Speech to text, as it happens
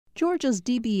Georgia's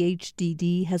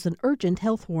DBHDD has an urgent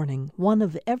health warning. 1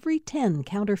 of every 10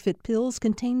 counterfeit pills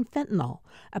contain fentanyl,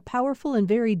 a powerful and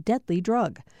very deadly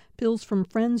drug. Pills from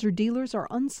friends or dealers are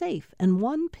unsafe, and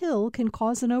 1 pill can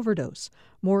cause an overdose.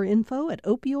 More info at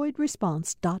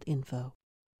opioidresponse.info.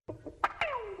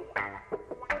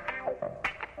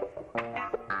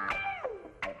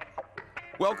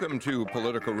 Welcome to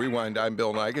Political Rewind. I'm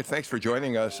Bill Nigut. Thanks for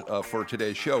joining us for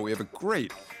today's show. We have a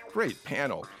great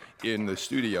panel in the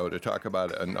studio to talk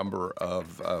about a number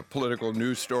of political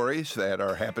news stories that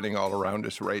are happening all around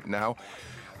us right now.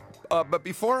 But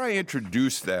before I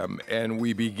introduce them and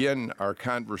we begin our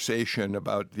conversation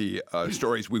about the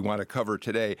stories we want to cover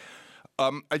today,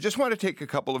 I just want to take a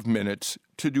couple of minutes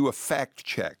to do a fact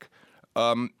check.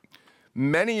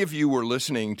 Many of you were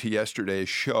listening to yesterday's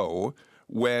show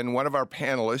when one of our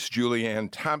panelists, Julianne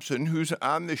Thompson, who's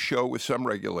on the show with some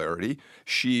regularity,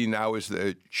 she now is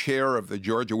the chair of the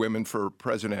Georgia Women for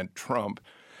President Trump,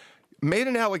 made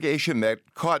an allegation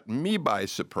that caught me by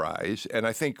surprise, and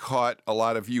I think caught a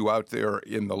lot of you out there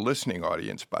in the listening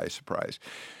audience by surprise.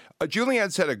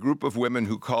 Julianne said a group of women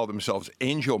who call themselves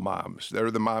angel moms, they're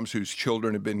the moms whose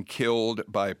children have been killed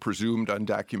by presumed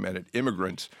undocumented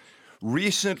immigrants,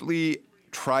 recently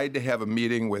tried to have a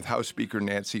meeting with House Speaker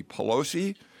Nancy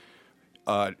Pelosi.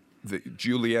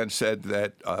 Julianne said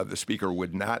that the speaker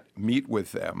would not meet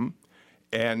with them.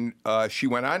 And she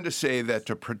went on to say that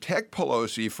to protect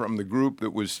Pelosi from the group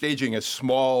that was staging a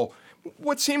small,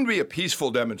 what seemed to be a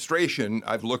peaceful demonstration,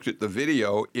 I've looked at the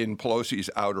video, in Pelosi's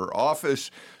outer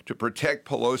office, to protect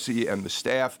Pelosi and the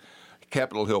staff,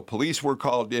 Capitol Hill police were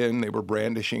called in. They were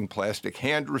brandishing plastic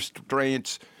hand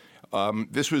restraints.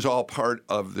 This was all part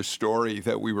of the story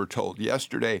that we were told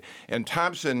yesterday. And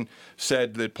Thompson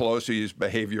said that Pelosi's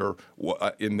behavior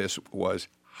in this was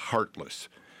heartless.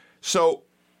 So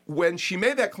when she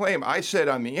made that claim, I said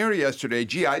on the air yesterday,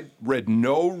 gee, I read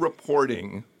no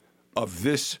reporting of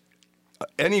this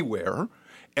anywhere,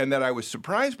 and that I was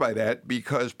surprised by that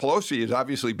because Pelosi is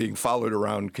obviously being followed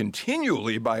around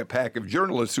continually by a pack of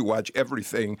journalists who watch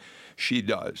everything she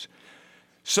does.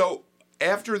 So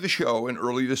after the show and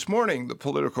early this morning, the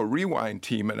Political Rewind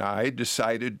team and I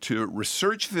decided to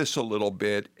research this a little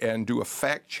bit and do a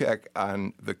fact check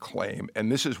on the claim.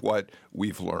 And this is what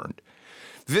we've learned.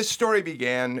 This story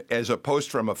began as a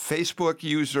post from a Facebook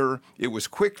user. It was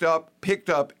picked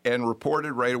up, and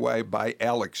reported right away by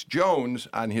Alex Jones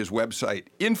on his website,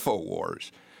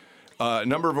 InfoWars. A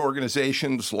number of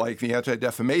organizations like the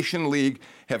Anti-Defamation League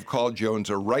have called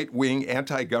Jones a right-wing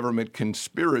anti-government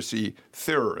conspiracy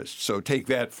theorist. So take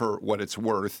that for what it's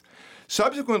worth.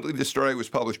 Subsequently, the story was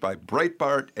published by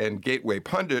Breitbart and Gateway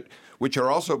Pundit, which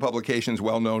are also publications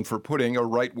well known for putting a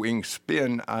right-wing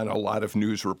spin on a lot of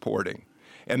news reporting.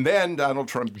 And then Donald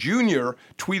Trump Jr.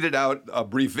 tweeted out a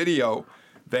brief video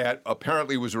that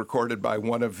apparently was recorded by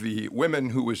one of the women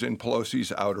who was in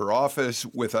Pelosi's outer office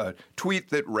with a tweet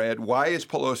that read, "Why is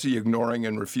Pelosi ignoring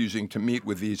and refusing to meet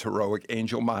with these heroic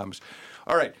angel moms?"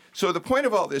 All right, so the point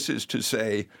of all this is to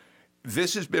say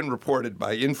this has been reported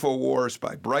by InfoWars,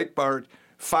 by Breitbart.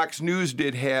 Fox News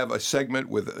did have a segment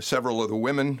with several of the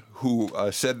women who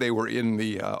said they were in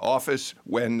the office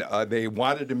when they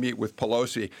wanted to meet with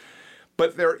Pelosi.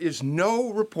 But there is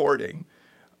no reporting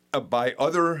by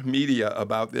other media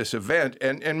about this event.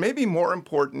 And maybe more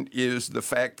important is the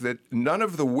fact that none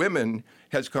of the women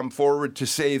has come forward to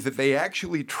say that they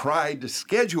actually tried to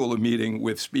schedule a meeting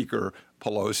with Speaker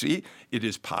Pelosi. It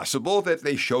is possible that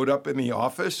they showed up in the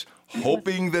office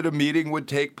hoping that a meeting would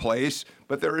take place,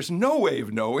 but there is no way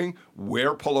of knowing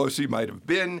where Pelosi might have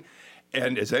been.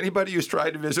 And as anybody who's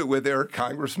tried to visit with their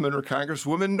congressman or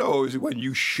congresswoman knows, when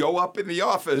you show up in the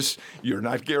office, you're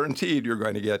not guaranteed you're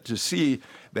going to get to see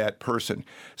that person.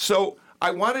 So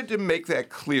I wanted to make that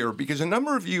clear because a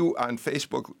number of you on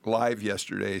Facebook Live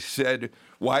yesterday said,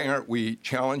 why aren't we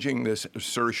challenging this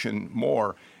assertion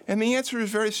more? And the answer is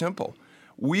very simple.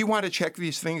 We want to check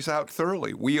these things out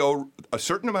thoroughly. We owe a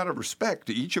certain amount of respect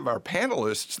to each of our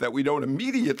panelists that we don't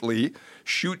immediately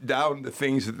shoot down the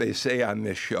things that they say on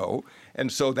this show.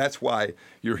 And so that's why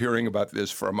you're hearing about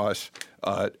this from us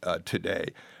today.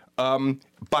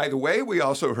 By the way, we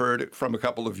also heard from a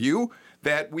couple of you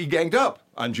that we ganged up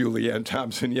on Julianne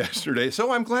Thompson yesterday.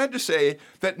 So I'm glad to say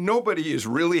that nobody is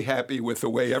really happy with the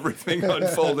way everything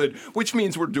unfolded, which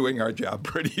means we're doing our job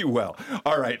pretty well.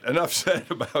 All right, enough said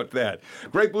about that.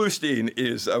 Greg Bluestein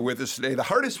is with us today, the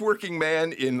hardest working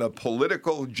man in the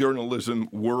political journalism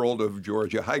world of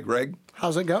Georgia. Hi, Greg.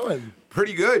 How's it going?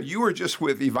 Pretty good. You were just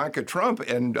with Ivanka Trump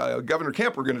and Governor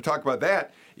Kemp. We're going to talk about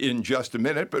that in just a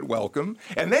minute, but welcome.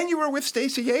 And then you were with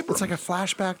Stacey Abrams. It's like a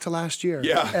flashback to last year.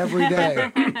 Yeah. Every day.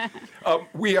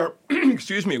 We are,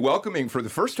 welcoming for the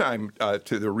first time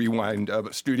to the Rewind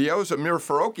studios, Amir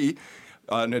Faroqi,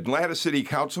 an Atlanta City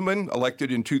councilman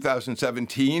elected in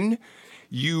 2017.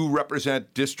 You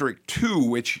represent District 2,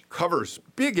 which covers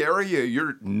big area.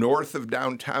 You're north of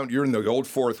downtown. You're in the old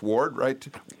 4th Ward, right?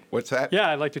 What's that? Yeah,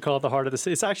 I like to call it the heart of the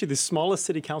city. It's actually the smallest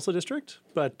city council district,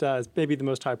 but it's maybe the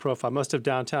most high profile. Most of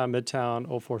downtown, Midtown,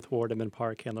 Old 4th Ward, Inman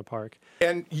Park, Candler Park.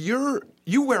 And you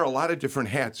wear a lot of different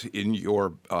hats in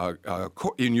your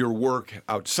work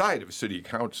outside of city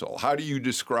council. How do you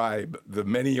describe the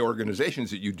many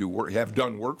organizations that you have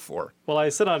done work for? Well, I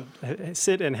sit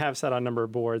and have sat on a number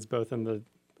of boards, both in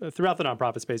throughout the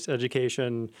nonprofit space: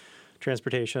 education,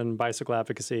 transportation, bicycle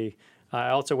advocacy. I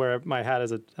also wear my hat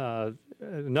as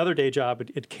another day job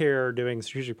at CARE, doing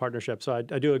strategic partnerships. So I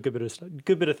do a good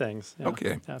bit of things. Yeah.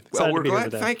 Okay. Yeah. Well, we're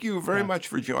glad. Thank you very much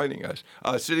for joining us.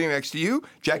 Sitting next to you,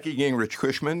 Jackie Gingrich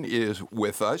Cushman is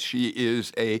with us. She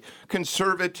is a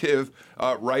conservative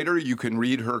writer. You can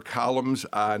read her columns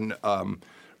on.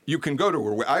 You can go to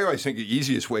her. I always think the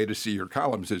easiest way to see your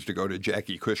columns is to go to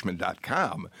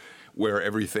JackieCushman.com. Where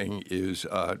everything is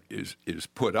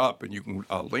put up, and you can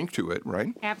link to it, right?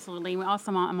 Absolutely.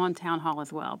 I'm on Town Hall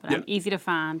as well, but I'm easy to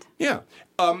find. Yeah.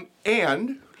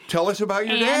 And tell us about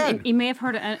your dad. You may have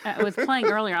heard it. I was playing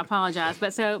earlier. I apologize.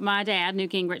 But so my dad,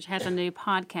 Newt Gingrich, has a new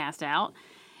podcast out.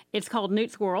 It's called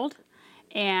Newt's World.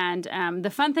 And the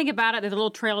fun thing about it, there's a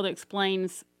little trailer that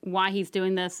explains why he's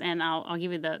doing this, and I'll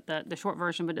give you the short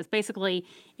version. But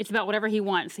it's about whatever he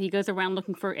wants. He goes around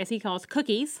looking for, as he calls,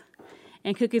 cookies.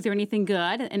 And cookies are anything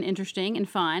good and interesting and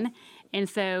fun. And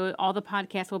so all the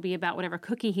podcasts will be about whatever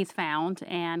cookie he's found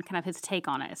and kind of his take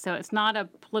on it. So it's not a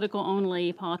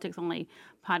politics-only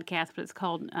podcast, but it's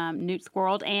called Newt's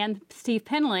World. And Steve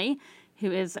Penley,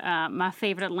 who is my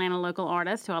favorite Atlanta local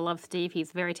artist, who I love Steve.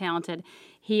 He's very talented.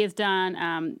 He has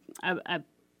done a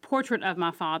portrait of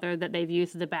my father that they've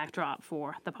used as a backdrop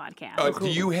for the podcast. Do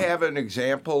you have an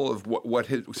example of what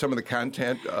some of the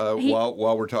content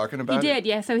while we're talking about it? He did,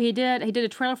 yeah. So he did a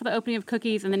trailer for the opening of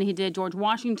Cookies, and then he did George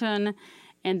Washington,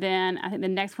 and then I think the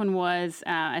next one was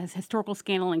a historical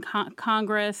scandal in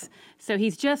Congress. So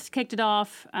he's just kicked it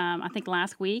off, I think,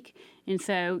 last week. And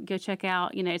so go check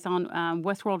out, it's on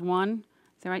Westworld 1.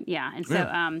 Is that right? Yeah. And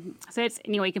so, so it's,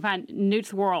 anyway, you can find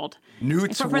Newt's World.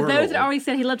 Newt's World. For those that already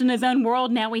said he lived in his own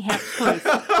world, now we have proof.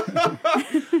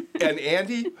 And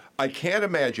Andy, I can't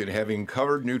imagine, having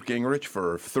covered Newt Gingrich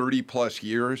for 30 plus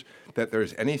years, that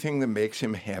there's anything that makes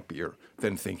him happier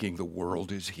than thinking the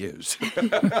world is his.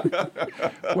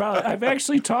 Well, I've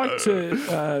actually talked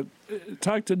to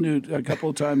Newt a couple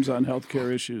of times on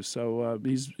healthcare issues, so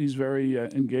he's very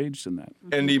engaged in that.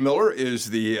 Andy Miller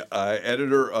is the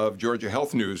editor of Georgia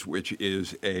Health News, which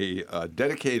is a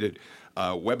dedicated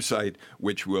website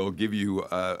which will give you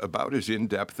about as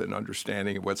in-depth an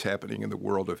understanding of what's happening in the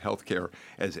world of healthcare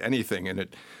as anything. And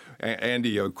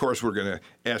Andy, of course, we're going to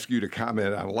ask you to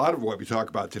comment on a lot of what we talk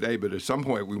about today, but at some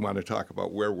point we want to talk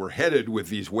about where we're headed with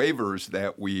these waivers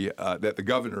that the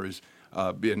governor has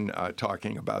been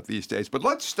talking about these days. But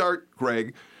let's start,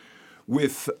 Greg,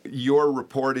 with your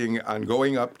reporting on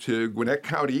going up to Gwinnett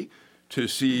County to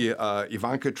see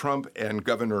Ivanka Trump and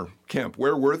Governor Kemp.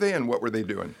 Where were they and what were they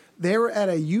doing? They were at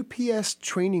a UPS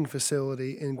training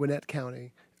facility in Gwinnett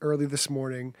County early this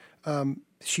morning.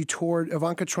 She toured,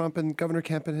 Ivanka Trump and Governor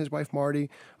Kemp and his wife Marty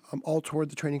all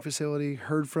toured the training facility,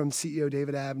 heard from CEO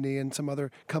David Abney and some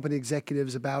other company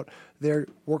executives about their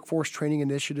workforce training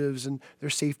initiatives and their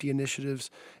safety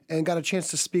initiatives, and got a chance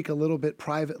to speak a little bit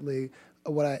privately.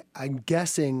 I'm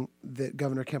guessing that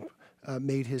Governor Kemp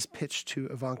made his pitch to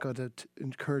Ivanka to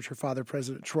encourage her father,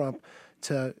 President Trump,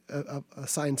 to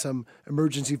assign some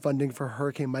emergency funding for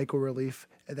Hurricane Michael relief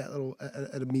at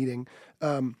a meeting.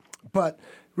 But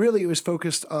really, it was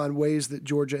focused on ways that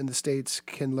Georgia and the states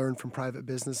can learn from private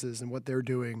businesses and what they're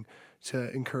doing to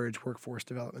encourage workforce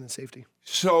development and safety.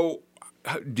 So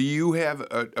do you have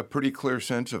a pretty clear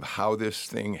sense of how this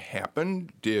thing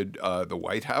happened? Did the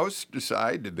White House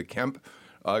decide? Did the Kemp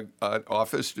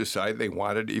office decide they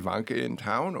wanted Ivanka in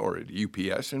town, or did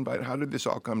UPS invite? How did this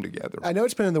all come together? I know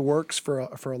it's been in the works for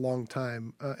a long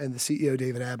time, and the CEO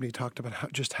David Abney talked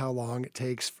about just how long it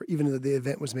takes. Even though the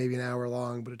event was maybe an hour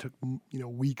long, but it took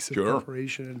weeks of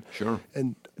preparation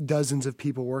and dozens of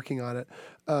people working on it.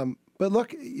 But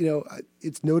look,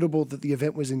 it's notable that the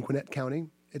event was in Gwinnett County.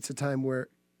 It's a time where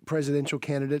presidential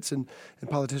candidates and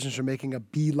politicians are making a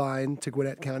beeline to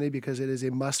Gwinnett County because it is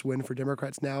a must-win for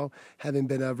Democrats now, having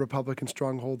been a Republican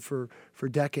stronghold for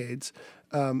decades.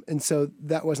 And so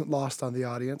that wasn't lost on the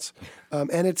audience.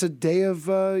 And it's a day of,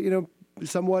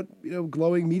 somewhat,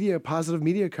 glowing positive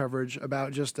media coverage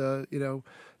about just a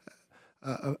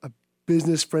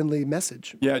business-friendly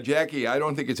message. Yeah, Jackie, I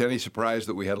don't think it's any surprise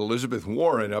that we had Elizabeth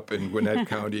Warren up in Gwinnett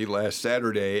County last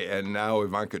Saturday, and now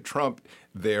Ivanka Trump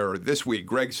there this week.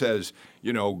 Greg says,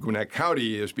 Gwinnett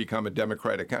County has become a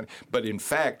Democratic county. But in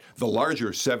fact, the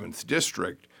larger 7th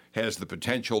District has the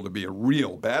potential to be a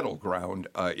real battleground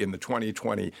in the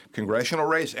 2020 congressional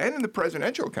race and in the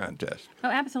presidential contest. Oh,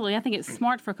 absolutely. I think it's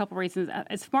smart for a couple reasons.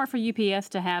 It's smart for UPS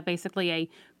to have basically a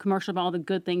commercial of all the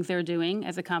good things they're doing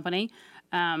as a company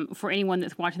for anyone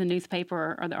that's watching the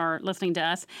newspaper or listening to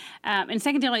us. And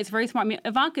secondarily, it's very smart. I mean,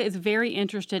 Ivanka is very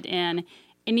interested in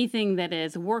anything that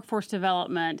is workforce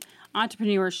development,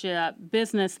 entrepreneurship,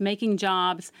 business, making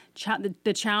jobs,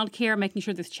 the child care, making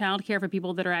sure there's child care for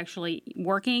people that are actually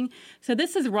working. So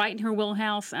this is right in her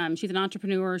wheelhouse. She's an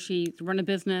entrepreneur. She's run a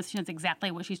business. She knows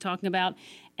exactly what she's talking about.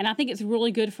 And I think it's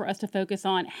really good for us to focus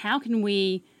on how can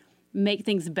we make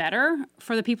things better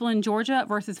for the people in Georgia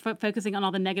versus focusing on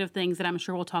all the negative things that I'm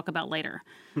sure we'll talk about later.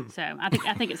 So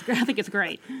I think it's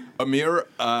great. Amir,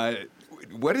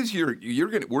 what is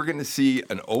we're going to see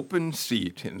an open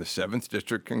seat in the 7th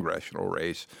District congressional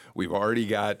race. We've already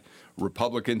got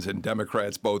Republicans and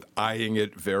Democrats both eyeing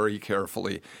it very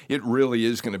carefully. It really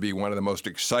is going to be one of the most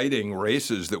exciting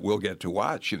races that we'll get to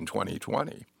watch in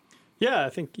 2020. Yeah,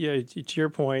 I think, to your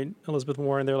point, Elizabeth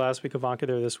Warren there last week, Ivanka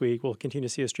there this week. We'll continue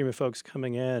to see a stream of folks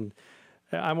coming in.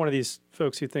 I'm one of these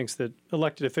folks who thinks that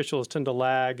elected officials tend to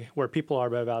lag where people are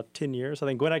by about 10 years. I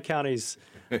think Gwinnett County's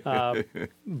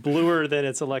bluer than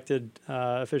its elected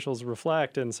officials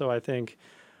reflect. And so I think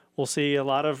we'll see a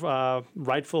lot of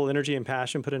rightful energy and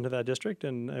passion put into that district,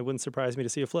 and it wouldn't surprise me to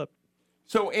see a flip.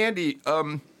 So, Andy,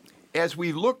 as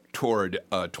we look toward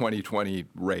a 2020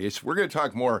 race, we're going to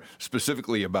talk more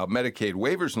specifically about Medicaid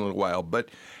waivers in a little while. But,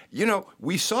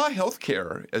 we saw health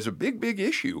care as a big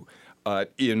issue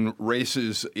in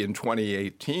races in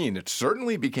 2018. It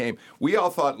certainly became, we all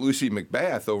thought Lucy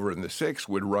McBath over in the 6th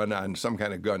would run on some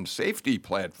kind of gun safety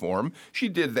platform. She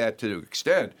did that to an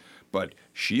extent, but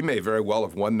she may very well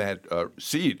have won that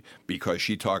seat because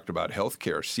she talked about health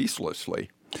care ceaselessly.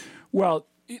 Well,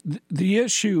 the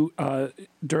issue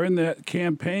during that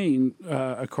campaign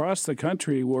across the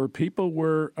country where people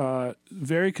were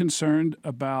very concerned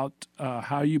about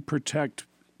how you protect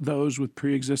those with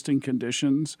pre-existing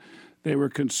conditions. They were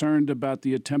concerned about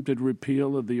the attempted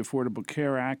repeal of the Affordable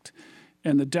Care Act.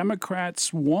 And the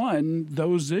Democrats won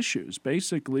those issues,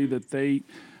 basically that they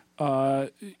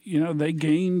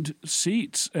gained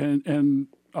seats. And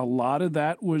a lot of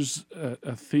that was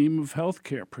a theme of health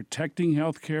care, protecting the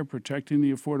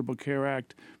Affordable Care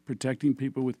Act, protecting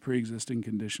people with pre-existing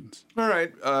conditions. All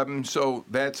right, so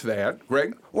that's that.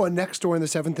 Greg? Well, next door in the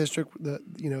 7th District,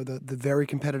 the very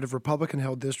competitive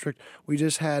Republican-held district, we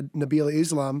just had Nabila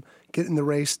Islam get in the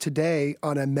race today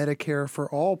on a Medicare for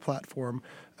All platform.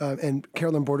 And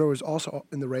Carolyn Bordeaux is also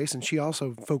in the race, and she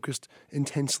also focused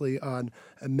intensely on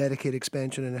a Medicaid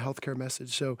expansion and a healthcare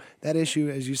message. So that issue,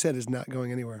 as you said, is not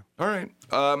going anywhere. All right.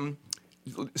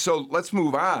 So let's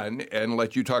move on and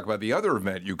let you talk about the other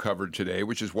event you covered today,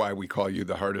 which is why we call you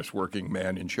the hardest working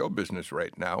man in show business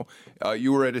right now.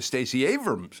 You were at a Stacey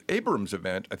Abrams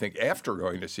event, I think, after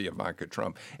going to see Ivanka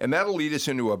Trump. And that'll lead us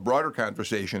into a broader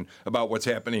conversation about what's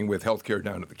happening with healthcare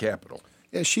down at the Capitol.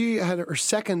 Yeah, she had her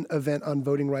second event on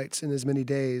voting rights in as many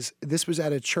days. This was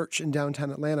at a church in downtown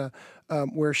Atlanta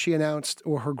where she announced,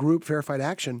 or her group, Verified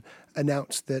Action,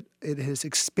 announced that it has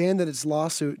expanded its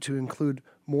lawsuit to include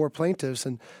more plaintiffs,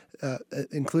 and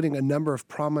including a number of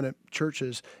prominent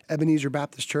churches. Ebenezer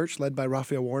Baptist Church, led by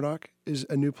Raphael Warnock, is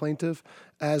a new plaintiff,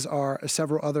 as are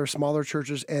several other smaller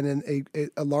churches, and in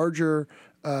a larger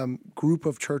group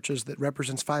of churches that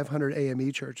represents 500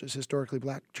 AME churches, historically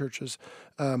black churches,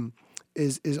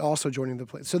 is also joining the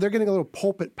play. So they're getting a little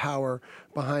pulpit power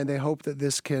behind. They hope that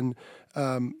this can,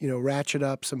 ratchet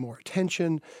up some more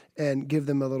attention and give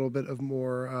them a little bit of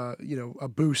more, a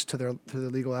boost to their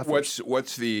legal efforts.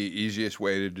 What's the easiest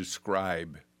way to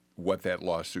describe what that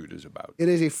lawsuit is about? It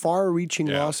is a far-reaching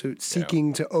lawsuit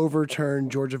seeking to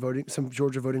overturn some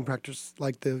Georgia voting practice,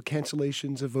 like the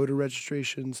cancellations of voter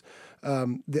registrations,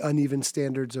 the uneven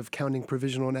standards of counting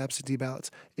provisional and absentee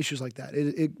ballots, issues like that.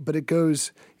 But it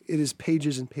goes it is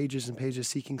pages and pages and pages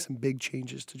seeking some big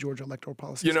changes to Georgia electoral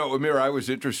policies. You know, Amir, I was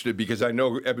interested because I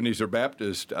know Ebenezer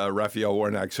Baptist, Raphael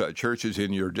Warnock's church is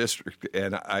in your district,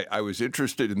 and I was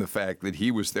interested in the fact that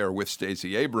he was there with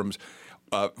Stacey Abrams.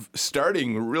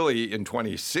 Starting really in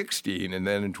 2016 and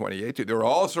then in 2018, there were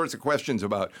all sorts of questions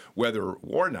about whether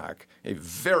Warnock, a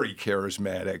very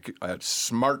charismatic,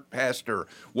 smart pastor,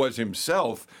 was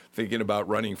himself thinking about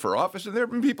running for office. And there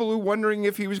have been people who were wondering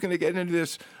if he was going to get into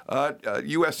this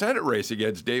U.S. Senate race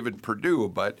against David Perdue.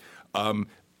 But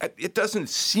it doesn't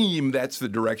seem that's the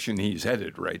direction he's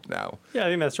headed right now. Yeah, I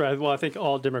think that's right. Well, I think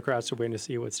all Democrats are waiting to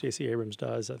see what Stacey Abrams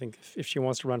does. I think if she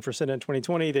wants to run for Senate in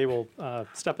 2020, they will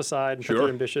step aside and put their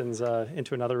ambitions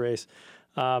into another race.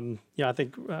 I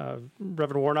think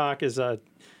Reverend Warnock is a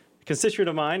constituent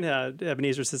of mine.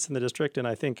 Ebenezer sits in the district, and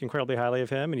I think incredibly highly of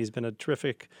him. And he's been a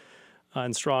terrific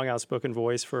and strong, outspoken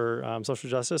voice for social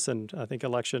justice and I think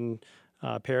election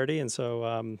parity. And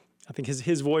so I think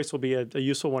his voice will be a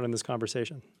useful one in this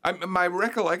conversation. My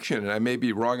recollection, and I may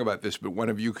be wrong about this, but one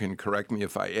of you can correct me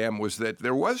if I am, was that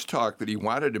there was talk that he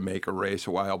wanted to make a race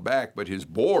a while back, but his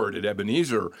board at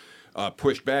Ebenezer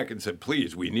pushed back and said,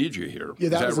 please, we need you here. Yeah,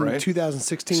 that was right? in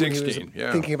 2016 when he was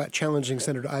thinking about challenging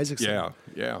Senator Isaacson.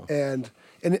 Yeah. And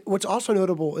what's also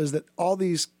notable is that all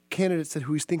these candidates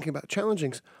who he's thinking about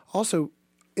challenging also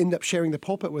end up sharing the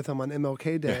pulpit with him on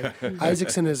MLK Day.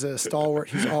 Isaacson is a stalwart.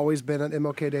 He's always been on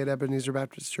MLK Day at Ebenezer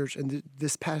Baptist Church. And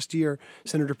this past year,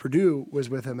 Senator Perdue was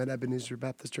with him at Ebenezer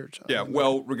Baptist Church. Yeah,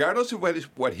 well, regardless of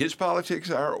what his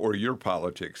politics are or your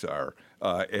politics are,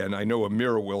 and I know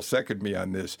Amir will second me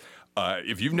on this,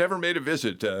 if you've never made a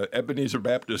visit to Ebenezer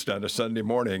Baptist on a Sunday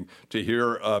morning to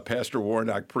hear Pastor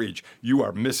Warnock preach, you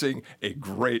are missing a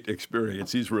great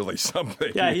experience. He's really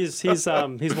something. Yeah, he's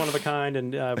one of a kind,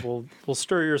 and will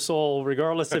stir your soul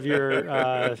regardless of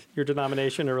your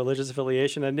denomination or religious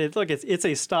affiliation. And it's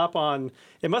a stop on.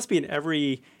 It must be in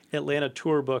every Atlanta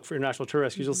tour book for international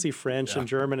tourists, because you'll see French and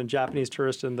German and Japanese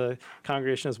tourists in the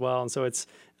congregation as well. And so it's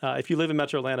if you live in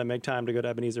Metro Atlanta, make time to go to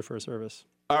Ebenezer for a service.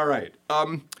 All right.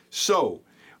 So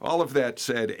all of that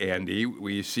said, Andy,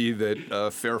 we see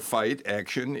that Fair Fight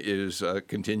Action is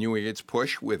continuing its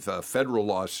push with a federal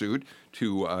lawsuit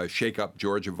to shake up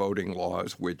Georgia voting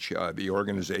laws, which the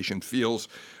organization feels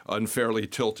unfairly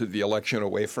tilted the election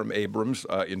away from Abrams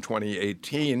in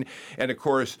 2018. And, of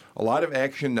course, a lot of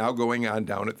action now going on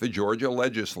down at the Georgia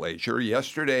legislature.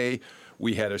 Yesterday,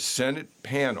 we had a Senate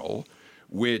panel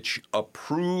which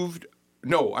approved.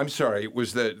 No, I'm sorry. It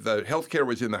was the health care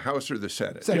was in the House or the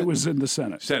Senate? It was in the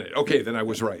Senate. Senate. Okay, then I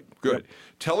was right. Good. Yep.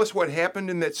 Tell us what happened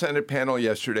in that Senate panel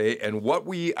yesterday and what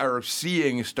we are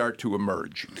seeing start to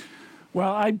emerge.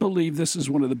 Well, I believe this is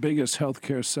one of the biggest health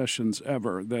care sessions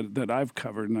ever that I've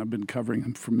covered, and I've been covering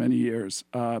them for many years.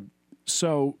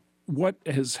 So what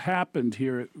has happened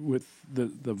here with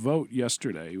the vote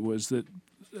yesterday was that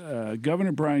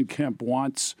Governor Brian Kemp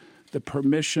wants the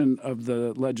permission of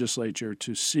the legislature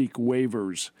to seek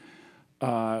waivers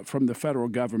from the federal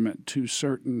government to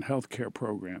certain health care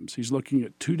programs. He's looking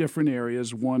at two different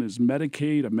areas. One is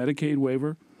Medicaid, a Medicaid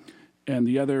waiver, and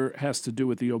the other has to do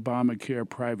with the Obamacare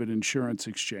private insurance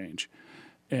exchange.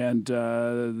 And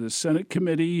the Senate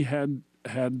committee had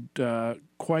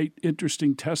quite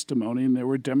interesting testimony, and there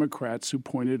were Democrats who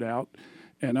pointed out,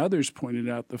 and others pointed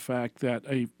out, the fact that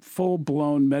a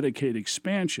full-blown Medicaid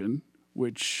expansion,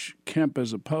 which Kemp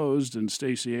has opposed and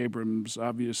Stacey Abrams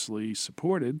obviously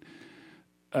supported,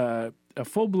 a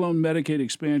full-blown Medicaid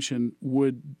expansion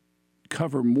would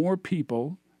cover more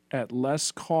people at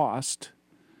less cost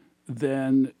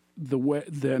than the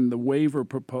waiver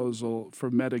proposal for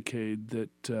Medicaid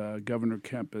that Governor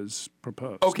Kemp has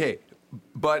proposed. Okay,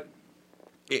 but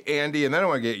Andy, and then I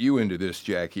want to get you into this,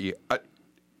 Jackie.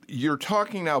 You're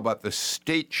talking now about the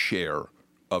state share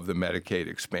of the Medicaid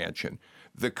expansion.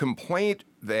 The complaint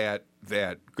that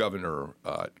Governor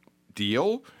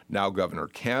Deal, now Governor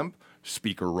Kemp,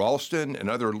 Speaker Ralston, and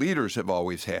other leaders have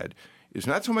always had is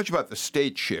not so much about the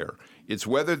state share. It's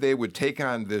whether they would take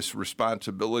on this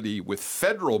responsibility with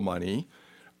federal money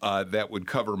that would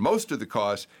cover most of the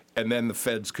costs, and then the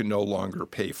feds can no longer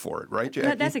pay for it. Right,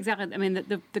 Jackie? That's exactly. I mean,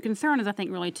 the concern is, I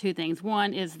think, really two things.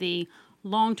 One is the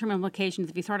long-term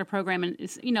implications if you start a program, and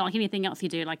it's, like anything else you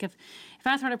do. Like if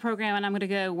I start a program and I'm going to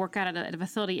go work out at a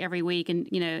facility every week, and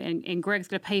and Greg's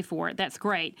going to pay for it, that's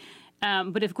great.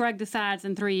 But if Greg decides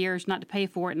in 3 years not to pay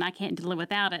for it and I can't live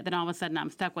without it, then all of a sudden I'm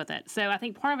stuck with it. So I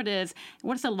think part of it is,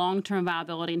 what's the long-term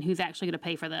viability and who's actually going to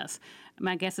pay for this?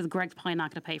 My guess is Greg's probably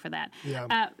not going to pay for that.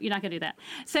 Yeah. You're not going to do that.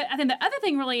 So I think the other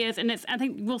thing really is, and I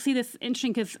think we'll see this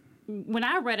interesting because when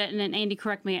I read it, and then Andy,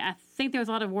 correct me, I think there was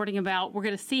a lot of wording about we're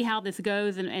going to see how this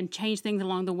goes and change things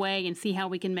along the way and see how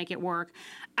we can make it work.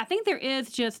 I think there is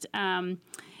just, and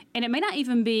it may not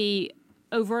even be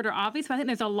overt or obvious, but I think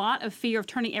there's a lot of fear of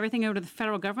turning everything over to the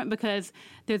federal government because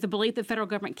there's a belief that the federal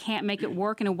government can't make it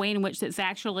work in a way in which it's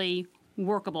actually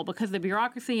workable because of the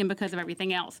bureaucracy and because of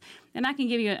everything else. And I can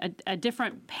give you a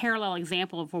different parallel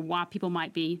example for why people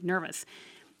might be nervous.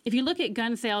 If you look at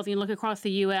gun sales and you look across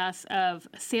the U.S. of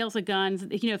sales of guns,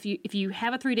 if you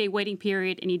have a 3-day waiting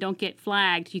period and you don't get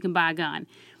flagged, you can buy a gun.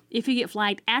 If you get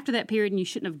flagged after that period and you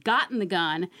shouldn't have gotten the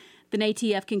gun, then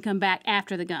ATF can come back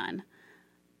after the gun.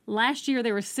 Last year,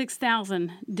 there were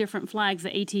 6,000 different flags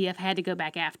that ATF had to go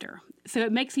back after. So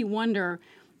it makes you wonder,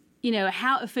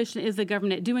 how efficient is the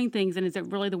government at doing things, and is it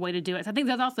really the way to do it? So I think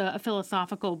there's also a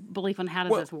philosophical belief on how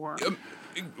does this work.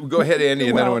 Go ahead, Andy,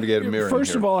 and then I want to get a mirror.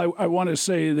 First of all, I want to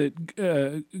say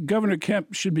that Governor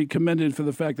Kemp should be commended for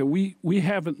the fact that we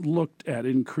haven't looked at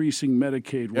increasing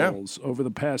Medicaid rolls over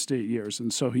the past 8 years,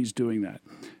 and so he's doing that.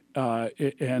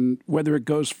 And whether it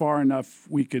goes far enough,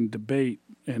 we can debate,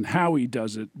 and how he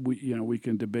does it, we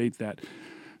can debate that.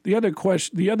 The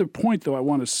other point, though, I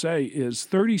want to say is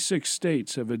 36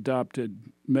 states have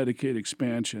adopted Medicaid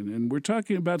expansion, and we're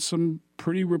talking about some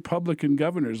pretty Republican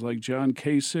governors like John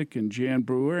Kasich and Jan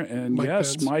Brewer, and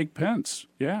Mike Pence.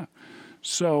 Yeah.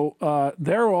 So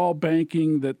they're all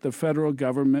banking that the federal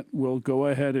government will go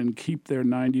ahead and keep their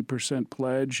 90%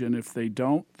 pledge, and if they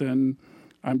don't, then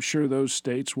I'm sure those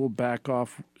states will back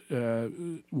off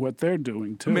what they're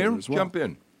doing too. Mayor, as well. jump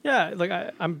in. Yeah, like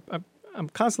I'm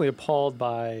constantly appalled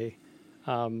by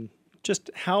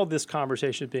just how this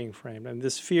conversation is being framed, and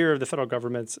this fear of the federal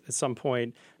government at some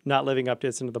point not living up to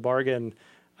its end of the bargain.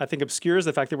 I think obscures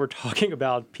the fact that we're talking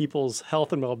about people's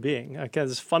health and well-being,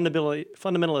 because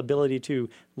fundamental ability to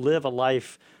live a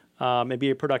life and be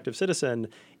a productive citizen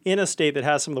in a state that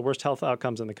has some of the worst health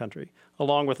outcomes in the country,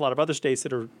 along with a lot of other states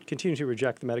that are continuing to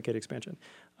reject the Medicaid expansion.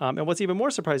 And what's even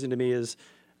more surprising to me is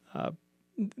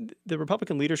the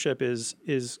Republican leadership is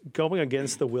going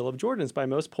against the will of Georgians. By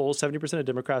most polls, 70% of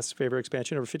Democrats favor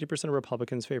expansion, over 50% of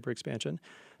Republicans favor expansion.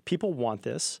 People want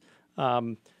this.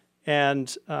 And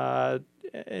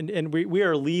we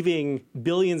are leaving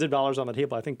billions of dollars on the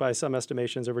table. I think by some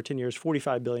estimations, over 10 years,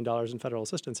 $45 billion in federal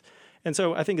assistance. And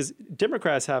so I think as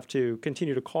Democrats have to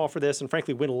continue to call for this and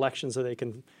frankly win elections so they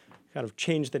can kind of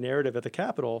change the narrative at the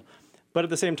Capitol. But at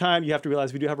the same time, you have to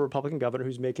realize we do have a Republican governor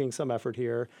who's making some effort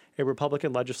here, a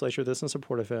Republican legislature that's in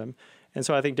support of him. And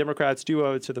so I think Democrats do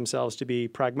owe it to themselves to be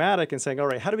pragmatic and saying, all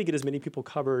right, how do we get as many people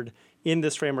covered in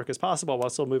this framework as possible while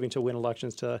still moving to win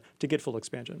elections to get full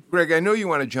expansion? Greg, I know you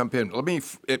want to jump in. Let me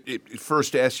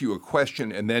first ask you a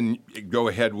question and then go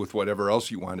ahead with whatever else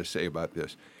you want to say about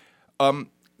this.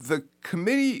 The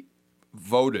committee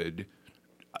voted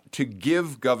to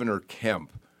give Governor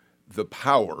Kemp the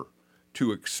power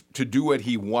to do what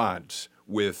he wants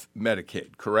with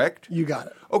Medicaid, correct? You got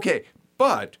it. Okay,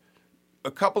 but a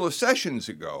couple of sessions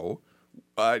ago,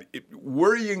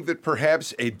 worrying that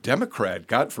perhaps a Democrat,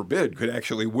 God forbid, could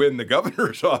actually win the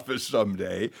governor's office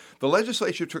someday, the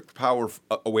legislature took the power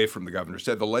away from the governor,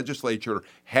 said the legislature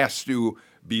has to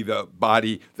be the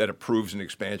body that approves an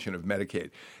expansion of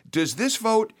Medicaid. Does this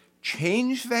vote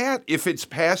change that if it's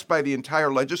passed by the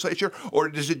entire legislature, or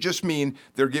does it just mean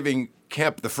they're giving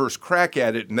Kemp the first crack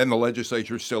at it and then the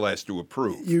legislature still has to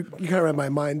approve? You kind of read my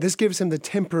mind. This gives him the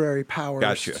temporary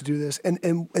powers to do this.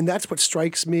 And that's what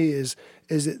strikes me is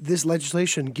that this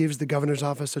legislation gives the governor's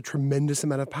office a tremendous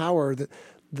amount of power that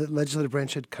the legislative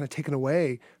branch had kind of taken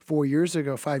away 5 years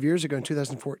ago in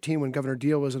 2014 when Governor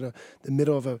Deal was in the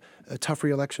middle of a tough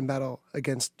re-election battle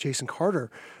against Jason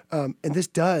Carter. And this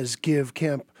does give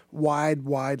Kemp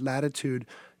wide latitude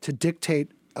to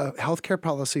dictate a healthcare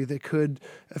policy that could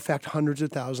affect hundreds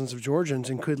of thousands of Georgians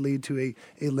and could lead to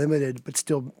a limited but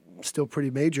still pretty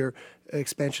major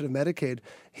expansion of Medicaid.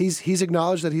 He's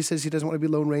acknowledged that he says he doesn't want to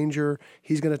be Lone Ranger.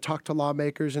 He's going to talk to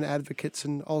lawmakers and advocates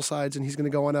on all sides, and he's going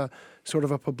to go on a sort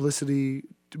of a publicity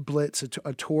blitz,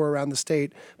 a tour around the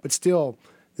state. But still,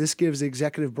 this gives the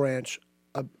executive branch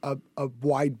a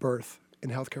wide berth in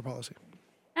healthcare policy.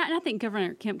 And I think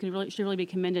Governor Kemp should really be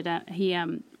commended. He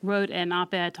wrote an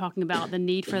op-ed talking about the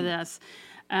need for this.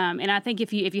 And I think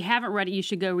if you haven't read it, you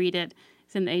should go read it.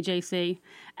 It's in the AJC.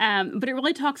 But it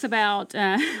really talks about,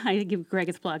 I give Greg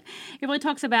his plug, it really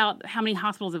talks about how many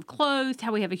hospitals have closed,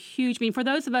 how we have a huge, for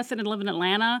those of us that live in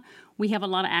Atlanta, we have a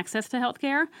lot of access to health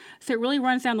care. So it really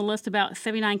runs down the list about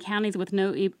 79 counties with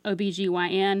no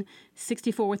OBGYN,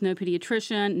 64 with no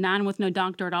pediatrician, 9 with no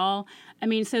doctor at all.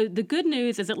 So the good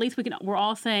news is at least we're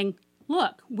all saying,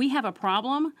 look, we have a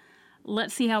problem,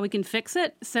 let's see how we can fix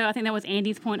it. So I think that was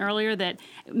Andy's point earlier that,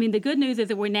 I mean, the good news is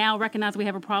that we now recognize we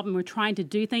have a problem. We're trying to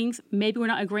do things. Maybe we're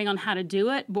not agreeing on how to do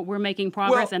it, but we're making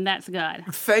progress, and that's good.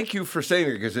 Thank you for saying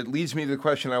it, because it leads me to the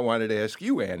question I wanted to ask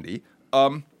you, Andy.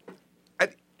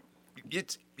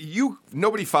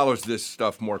 Nobody follows this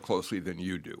stuff more closely than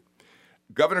you do.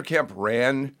 Governor Kemp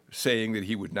ran saying that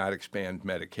he would not expand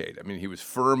Medicaid. I mean, he was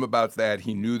firm about that.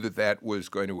 He knew that that was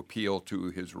going to appeal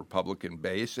to his Republican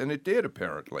base, and it did,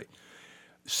 apparently.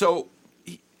 So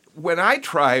when I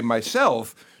try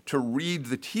myself to read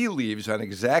the tea leaves on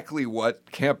exactly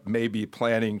what Kemp may be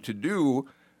planning to do,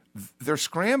 they're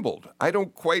scrambled. I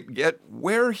don't quite get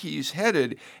where he's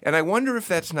headed, and I wonder if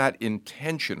that's not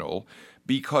intentional,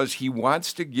 because he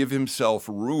wants to give himself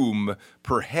room,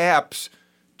 perhaps,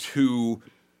 to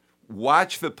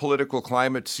watch the political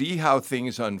climate, see how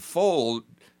things unfold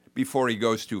before he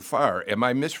goes too far. Am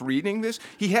I misreading this?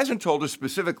 He hasn't told us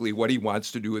specifically what he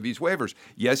wants to do with these waivers.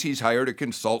 Yes, he's hired a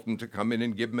consultant to come in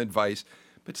and give him advice,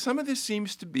 but some of this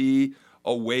seems to be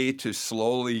a way to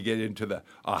slowly get into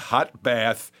a hot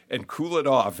bath and cool it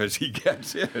off as he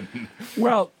gets in.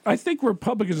 Well, I think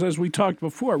Republicans, as we talked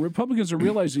before, Republicans are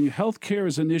realizing health care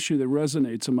is an issue that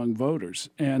resonates among voters.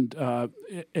 And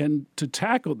to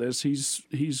tackle this,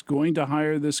 he's going to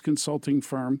hire this consulting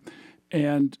firm.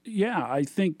 And yeah, I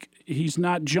think he's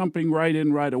not jumping right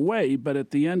in right away, but at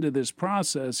the end of this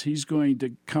process, he's going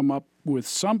to come up with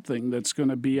something that's going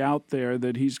to be out there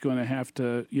that he's going to have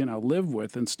to, live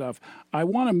with and stuff. I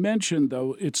want to mention,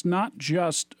 though, it's not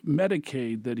just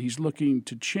Medicaid that he's looking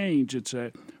to change. It's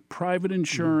a private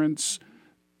insurance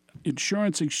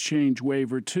exchange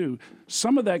waiver, too.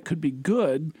 Some of that could be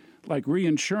good, like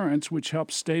reinsurance, which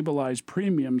helps stabilize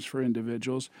premiums for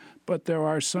individuals, but there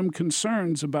are some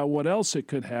concerns about what else it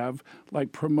could have,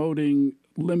 like promoting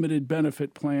limited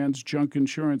benefit plans, junk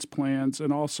insurance plans,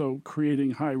 and also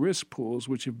creating high-risk pools,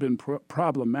 which have been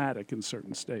problematic in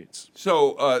certain states.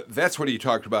 So that's what he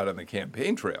talked about on the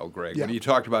campaign trail, Greg. Yeah. When he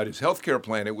talked about his health care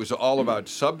plan, it was all about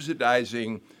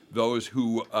subsidizing those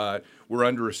who were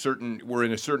in a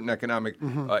certain economic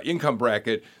income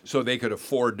bracket, so they could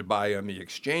afford to buy on the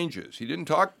exchanges. He didn't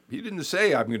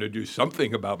say, I'm going to do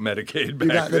something about Medicaid back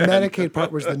then. The then. Medicaid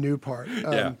part was the new part.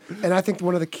 Yeah. And I think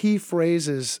one of the key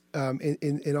phrases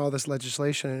in all this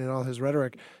legislation and in all his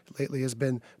rhetoric lately has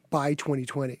been by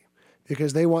 2020.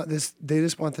 Because they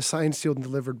just want the signed, sealed, and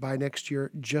delivered by next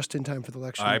year, just in time for the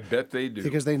election. I bet they do.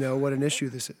 Because they know what an issue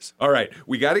this is. All right,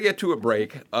 we got to get to a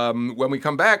break. When we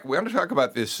come back, we want to talk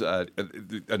about this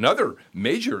another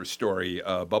major story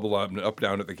bubble up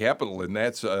down at the Capitol, and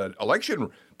that's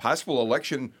possible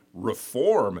election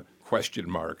reform ?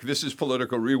 This is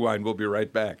Political Rewind. We'll be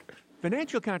right back.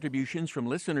 Financial contributions from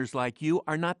listeners like you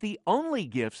are not the only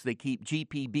gifts that keep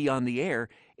GPB on the air.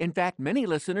 In fact, many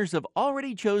listeners have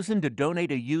already chosen to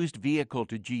donate a used vehicle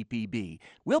to GPB.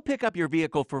 We'll pick up your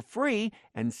vehicle for free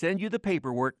and send you the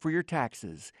paperwork for your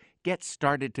taxes. Get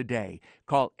started today.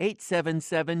 Call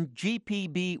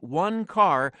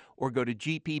 877-GPB-1CAR or go to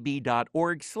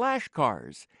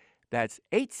gpb.org/cars. That's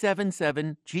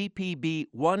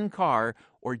 877-GPB-1CAR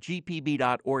or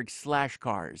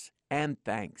gpb.org/cars. And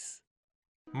thanks.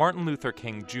 Martin Luther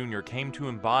King Jr. came to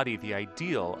embody the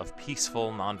ideal of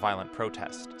peaceful, nonviolent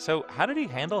protest. So how did he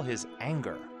handle his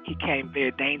anger? He came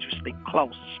very dangerously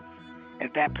close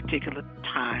at that particular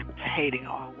time to hating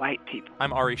all white people.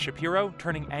 I'm Ari Shapiro,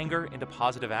 turning anger into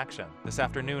positive action. This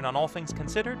afternoon on All Things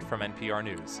Considered from NPR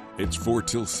News. It's 4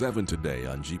 till 7 today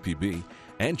on GPB,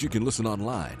 and you can listen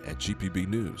online at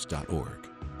gpbnews.org.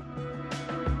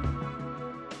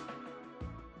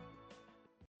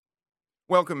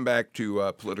 Welcome back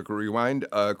to Political Rewind.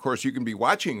 Of course, you can be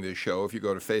watching this show if you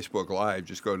go to Facebook Live.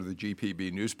 Just go to the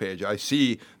GPB news page. I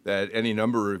see that any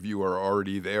number of you are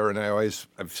already there, and I've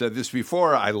said this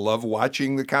before, I love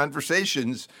watching the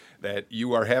conversations that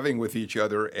you are having with each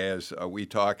other as we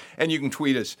talk. And you can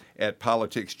tweet us at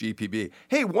PoliticsGPB.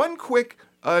 Hey, one quick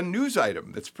news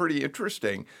item that's pretty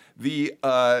interesting. The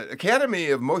Academy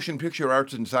of Motion Picture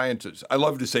Arts and Sciences. I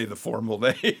love to say the formal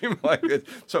name like this.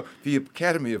 So the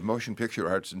Academy of Motion Picture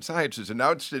Arts and Sciences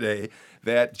announced today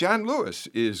that John Lewis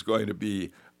is going to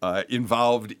be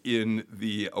involved in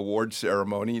the award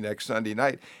ceremony next Sunday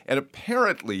night. And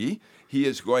apparently he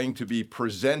is going to be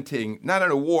presenting, not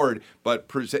an award, but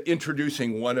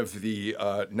introducing one of the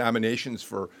nominations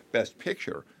for Best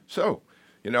Picture. So,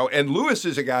 and Lewis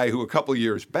is a guy who a couple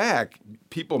years back,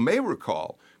 people may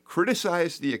recall,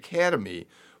 criticized the Academy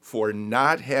for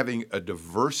not having a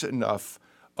diverse enough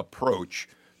approach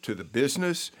to the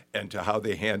business and to how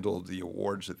they handled the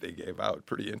awards that they gave out.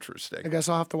 Pretty interesting. I guess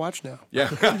I'll have to watch now. Yeah.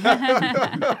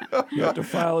 You have to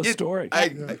file a story.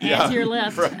 Add to your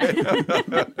list.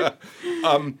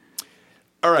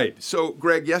 All right. So,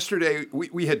 Greg, yesterday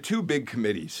we had two big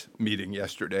committees meeting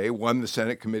yesterday. One, the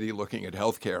Senate committee looking at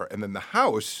health care, and then the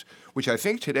House, which I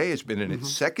think today has been in its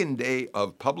second day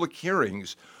of public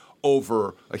hearings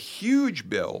over a huge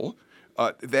bill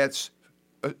that's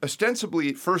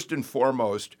ostensibly, first and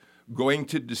foremost, going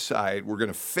to decide we're going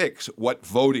to fix what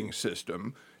voting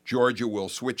system Georgia will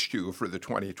switch to for the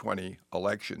 2020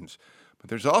 elections. But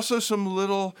there's also some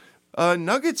little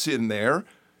nuggets in there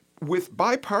with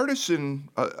bipartisan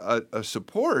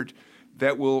support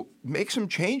that will make some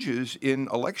changes in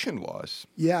election laws.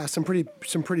 Yeah, some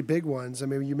pretty big ones. I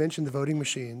mean, you mentioned the voting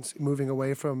machines, moving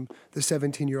away from the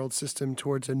 17-year-old system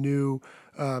towards a new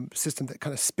system that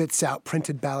kind of spits out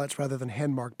printed ballots rather than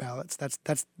hand-marked ballots.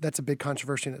 That's a big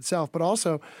controversy in itself. But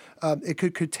also, it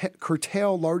could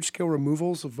curtail large-scale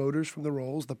removals of voters from the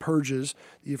rolls, the purges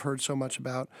that you've heard so much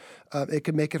about. It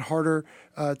could make it harder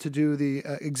to do the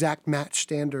exact match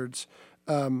standards.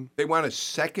 They want a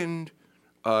second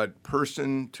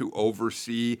person to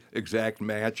oversee exact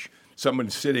match, someone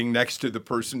sitting next to the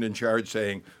person in charge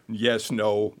saying yes,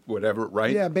 no, whatever,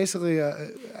 right? Yeah, basically,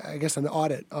 I guess an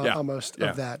audit almost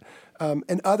of that.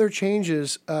 And other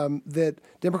changes that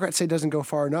Democrats say doesn't go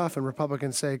far enough and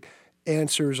Republicans say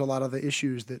answers a lot of the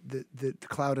issues that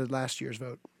clouded last year's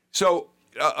vote. So,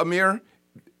 Amir,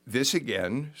 this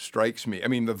again strikes me. I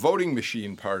mean, the voting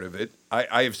machine part of it,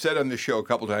 I have said on the show a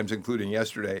couple times, including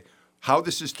yesterday, how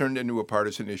this has turned into a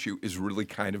partisan issue is really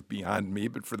kind of beyond me.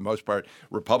 But for the most part,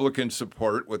 Republicans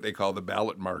support what they call the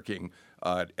ballot marking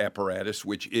apparatus,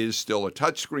 which is still a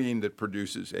touchscreen that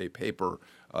produces a paper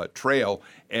trail.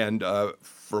 And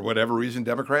for whatever reason,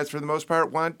 Democrats, for the most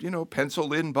part, want,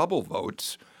 penciled-in bubble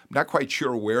votes. I'm not quite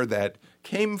sure where that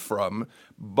came from,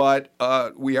 but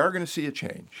we are going to see a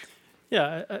change.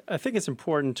 Yeah, I think it's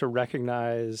important to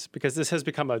recognize, because this has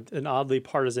become an oddly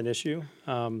partisan issue,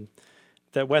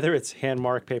 that whether it's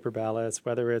hand-marked paper ballots,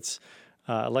 whether it's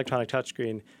electronic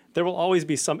touchscreen, there will always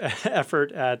be some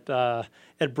effort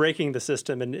at breaking the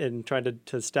system and trying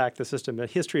to stack the system.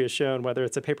 History has shown whether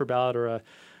it's a paper ballot or an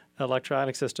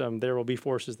electronic system, there will be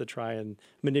forces that try and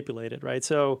manipulate it, right?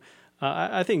 So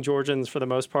I think Georgians, for the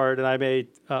most part, and I may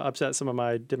upset some of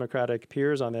my Democratic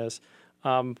peers on this,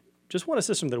 just want a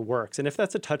system that works. And if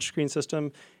that's a touchscreen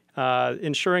system,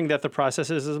 ensuring that the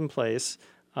processes is in place,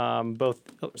 both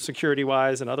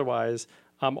security-wise and otherwise,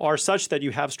 are such that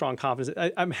you have strong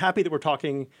confidence. I'm happy that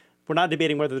we're not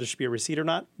debating whether there should be a receipt or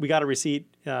not. We got a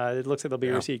receipt. It looks like there'll be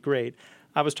a receipt. Great.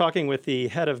 I was talking with the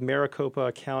head of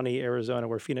Maricopa County, Arizona,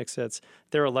 where Phoenix sits,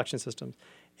 their election systems.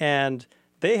 And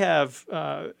they have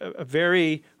a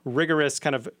very rigorous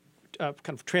kind of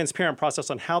transparent process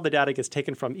on how the data gets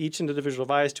taken from each individual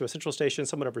device to a central station.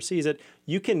 Someone oversees it.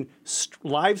 You can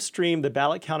live stream the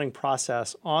ballot counting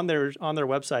process on their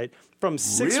website from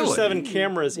 6 or 7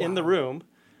 cameras in the room.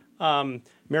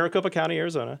 Maricopa County,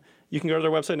 Arizona. You can go to their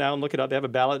website now and look it up. They have a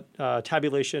ballot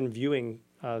tabulation viewing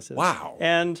system. Wow.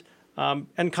 And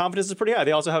confidence is pretty high.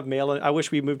 They also have mail. I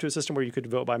wish we moved to a system where you could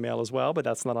vote by mail as well, but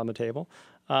that's not on the table.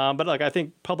 But I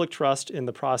think public trust in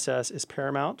the process is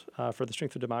paramount for the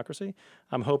strength of democracy.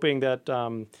 I'm hoping that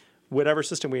whatever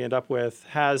system we end up with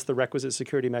has the requisite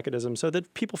security mechanism so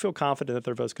that people feel confident that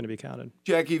their vote's going to be counted.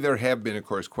 Jackie, there have been, of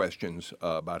course, questions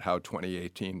about how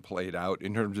 2018 played out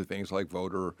in terms of things like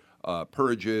voter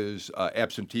purges,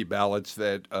 absentee ballots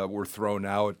that were thrown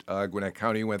out. Gwinnett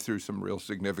County went through some real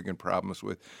significant problems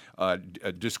with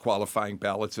disqualifying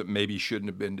ballots that maybe shouldn't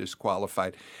have been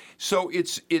disqualified. So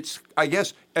it's I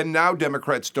guess, and now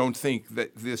Democrats don't think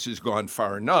that this has gone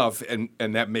far enough, and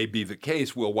that may be the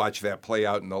case. We'll watch that play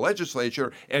out in the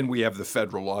legislature, and we have the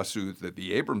federal lawsuit that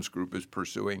the Abrams Group is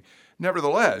pursuing.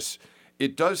 Nevertheless,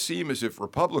 it does seem as if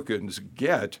Republicans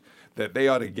get that they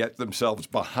ought to get themselves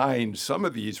behind some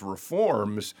of these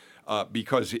reforms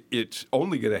because it's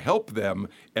only going to help them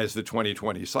as the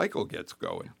 2020 cycle gets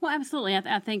going. Well, absolutely.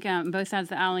 I think both sides of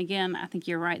the aisle, again, I think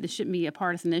you're right. This shouldn't be a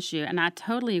partisan issue. And I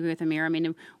totally agree with Amir. I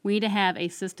mean, we need to have a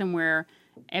system where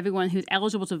everyone who's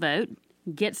eligible to vote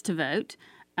gets to vote.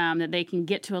 That they can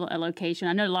get to a location.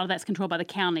 I know a lot of that's controlled by the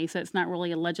county, so it's not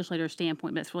really a legislator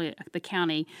standpoint, but it's really the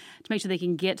county to make sure they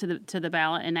can get to the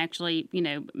ballot and actually,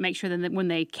 make sure that when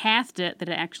they cast it, that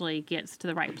it actually gets to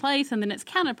the right place and then it's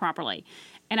counted properly.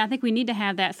 And I think we need to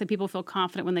have that so people feel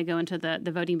confident when they go into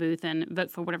the voting booth and vote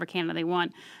for whatever candidate they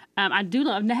want. I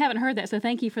haven't heard that, so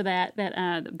thank you for that.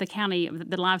 The county,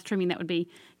 the live streaming, that would be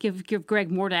give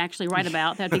Greg more to actually write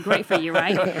about. That'd be great for you,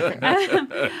 right?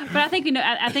 But I think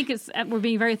I think we're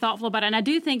being very thoughtful about it, and I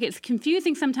do think it's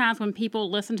confusing sometimes when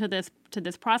people listen to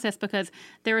this process, because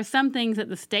there are some things that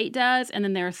the state does, and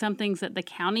then there are some things that the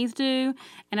counties do.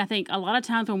 And I think a lot of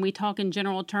times when we talk in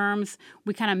general terms,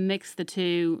 we kind of mix the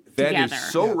two together. That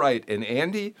is so right. And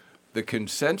Andy, the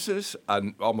consensus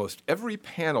on almost every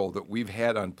panel that we've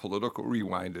had on Political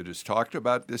Rewind that has talked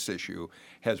about this issue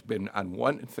has been on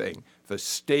one thing. The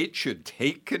state should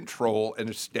take control and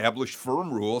establish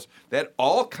firm rules that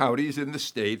all counties in the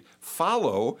state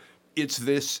follow. It's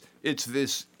this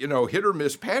hit or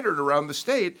miss pattern around the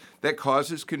state that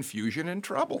causes confusion and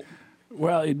trouble.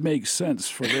 Well, it makes sense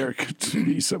for there to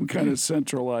be some kind of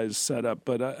centralized setup,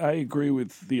 but I agree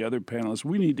with the other panelists.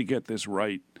 We need to get this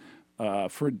right.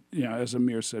 As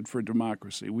Amir said, for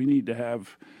democracy, we need to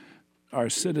have our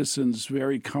citizens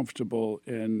very comfortable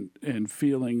and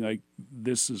feeling like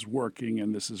this is working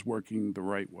and this is working the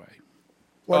right way.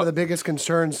 One of the biggest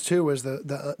concerns, too, is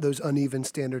those uneven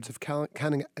standards of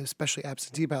counting, especially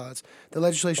absentee ballots. The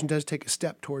legislation does take a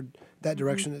step toward that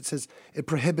direction. It says it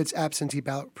prohibits absentee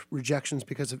ballot rejections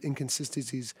because of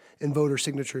inconsistencies in voter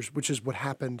signatures, which is what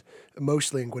happened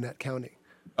mostly in Gwinnett County.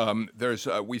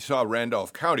 We saw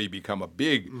Randolph County become a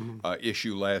big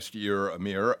issue last year,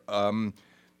 Amir.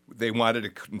 They wanted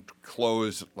to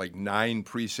close like 9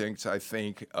 precincts, I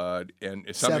think, and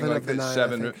something like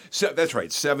that. That's right,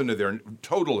 7 of their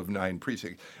total of 9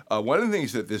 precincts. One of the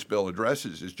things that this bill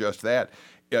addresses is just that.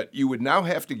 You would now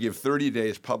have to give 30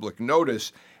 days public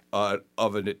notice of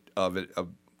a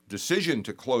decision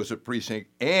to close a precinct,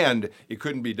 and it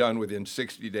couldn't be done within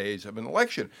 60 days of an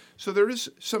election. So there is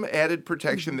some added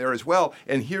protection there as well.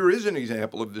 And here is an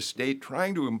example of the state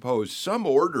trying to impose some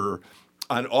order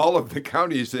on all of the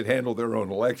counties that handle their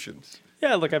own elections.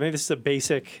 Yeah, look, I mean, this is a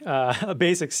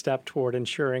basic step toward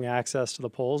ensuring access to the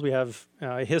polls. We have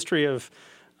a history of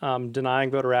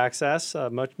denying voter access.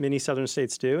 Many southern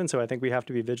states do, and so I think we have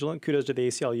to be vigilant. Kudos to the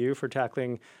ACLU for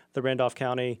tackling the Randolph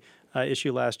County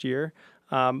issue last year.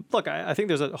 Look, I think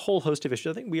there's a whole host of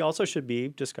issues. I think we also should be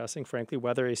discussing, frankly,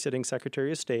 whether a sitting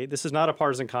Secretary of State, this is not a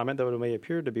partisan comment, though it may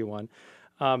appear to be one,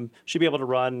 should be able to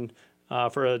run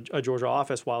for a Georgia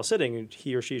office while sitting.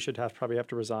 He or she should probably have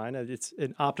to resign. It's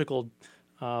an optical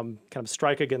kind of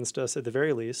strike against us at the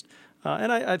very least.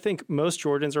 And I think most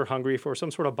Georgians are hungry for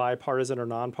some sort of bipartisan or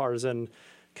nonpartisan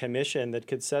commission that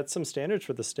could set some standards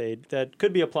for the state that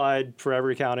could be applied for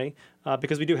every county,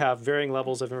 because we do have varying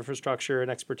levels of infrastructure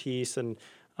and expertise and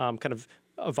kind of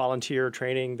a volunteer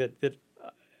training that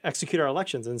execute our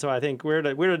elections. And so I think we're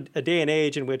at a day and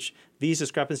age in which these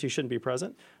discrepancies shouldn't be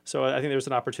present. So I think there's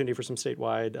an opportunity for some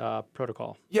statewide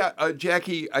protocol. Yeah,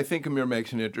 Jackie, I think Amir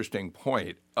makes an interesting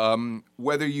point.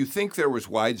 Whether you think there was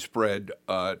widespread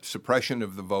suppression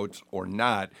of the votes or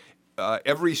not,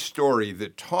 every story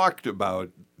that talked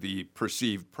about the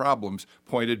perceived problems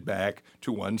pointed back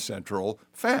to one central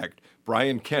fact.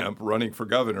 Brian Kemp, running for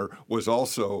governor, was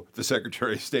also the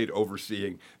Secretary of State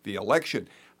overseeing the election.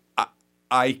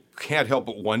 I can't help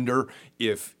but wonder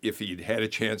if he'd had a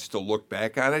chance to look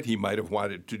back on it, he might have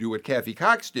wanted to do what Kathy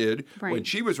Cox did when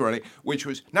she was running, which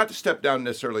was not to step down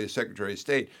necessarily as Secretary of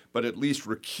State, but at least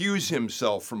recuse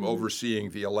himself from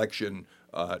overseeing the election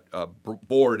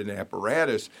board and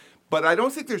apparatus. But I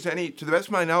don't think there's any, to the best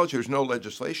of my knowledge, there's no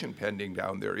legislation pending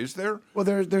down there, is there? Well,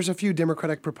 there's a few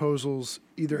Democratic proposals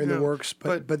either in the works,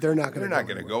 but they're not going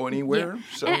to go anywhere. Yeah.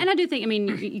 So. And I do think, I mean,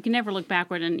 you can never look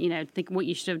backward and think what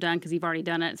you should have done because you've already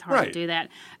done it. It's hard to do that.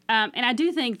 And I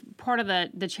do think part of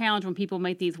the challenge when people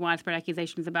make these widespread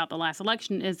accusations about the last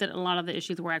election is that a lot of the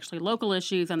issues were actually local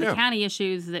issues and the county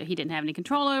issues that he didn't have any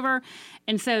control over.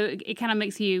 And so it kind of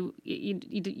makes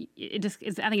it just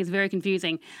I think it's very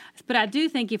confusing. But I do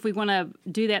think if we want to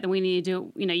do that, then we need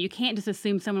to do, you can't just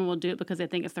assume someone will do it because they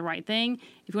think it's the right thing.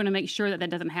 If you want to make sure that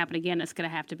doesn't happen again, it's going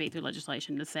to have to be through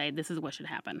legislation to say this is what should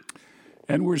happen.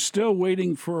 And we're still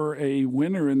waiting for a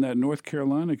winner in that North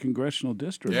Carolina congressional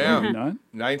district. Yeah. Are we not?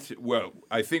 Well,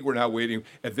 I think we're not waiting.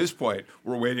 At this point,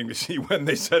 we're waiting to see when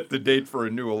they set the date for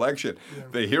a new election. Yeah.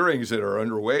 The hearings that are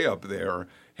underway up there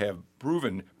have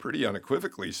proven pretty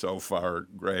unequivocally so far,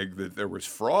 Greg, that there was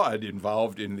fraud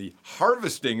involved in the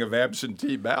harvesting of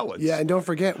absentee ballots. Yeah, and don't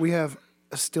forget, we have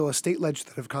still a state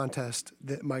legislative contest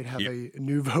that might have a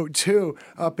new vote, too.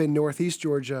 Up in Northeast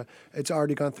Georgia, it's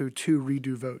already gone through 2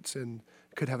 redo votes, and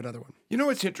could have another one. You know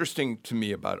what's interesting to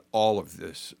me about all of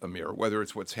this, Amir, whether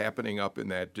it's what's happening up in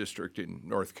that district in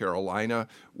North Carolina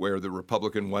where the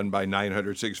Republican won by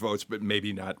 906 votes, but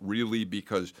maybe not really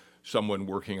because someone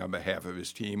working on behalf of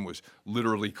his team was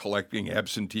literally collecting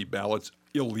absentee ballots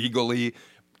illegally,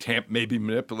 maybe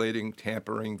manipulating,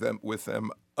 tampering with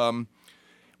them.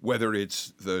 Whether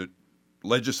it's the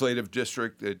legislative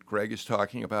district that Greg is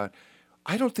talking about,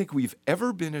 I don't think we've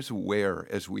ever been as aware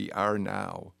as we are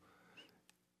now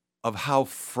of how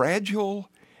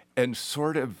fragile and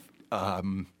sort of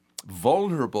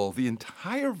vulnerable the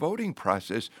entire voting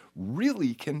process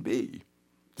really can be.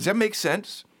 Does that make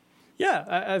sense?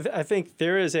 Yeah, I think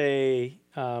there is there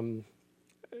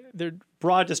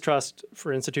broad distrust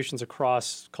for institutions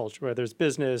across culture, whether there's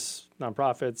business,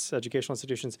 nonprofits, educational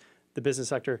institutions, the business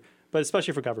sector, but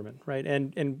especially for government, right?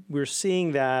 And we're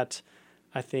seeing that,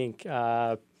 I think,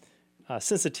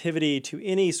 sensitivity to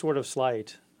any sort of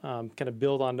slight kind of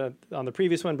build on the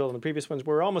previous one, build on the previous ones.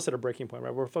 We're almost at a breaking point,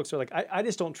 right? Where folks are like, I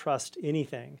just don't trust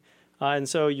anything. And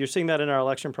so you're seeing that in our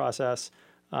election process.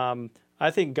 I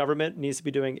think government needs to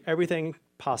be doing everything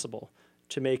possible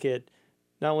to make it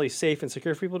not only safe and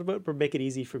secure for people to vote, but make it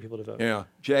easy for people to vote. Yeah.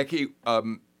 Jackie,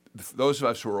 those of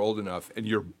us who are old enough, and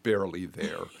you're barely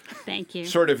there. Thank you.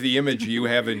 Sort of the image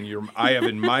I have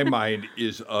in my mind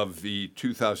is of the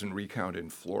 2000 recount in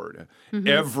Florida. Mm-hmm.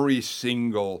 Every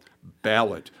single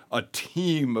ballot, a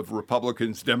team of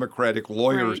Republicans, Democratic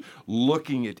lawyers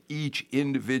looking at each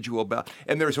individual ballot.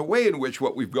 And there's a way in which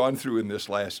what we've gone through in this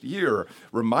last year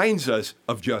reminds us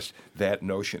of just that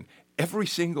notion. Every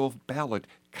single ballot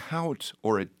counts,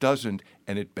 or it doesn't,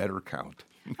 and it better count.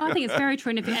 I think it's very true.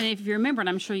 And if you remember, and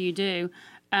I'm sure you do,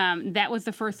 that was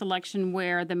the first election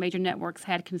where the major networks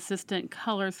had consistent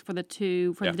colors for the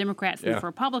Democrats and for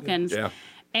Republicans. Yeah.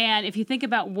 And if you think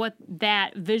about what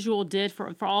that visual did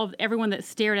for everyone that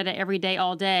stared at it every day,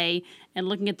 all day, and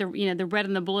looking at the red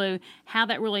and the blue, how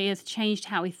that really has changed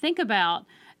how we think about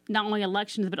not only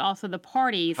elections, but also the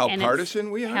parties. How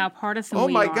partisan we are? How partisan we are.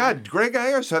 Oh, my God. Greg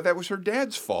Ayers thought that was her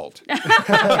dad's fault. No,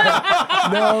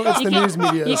 it's the news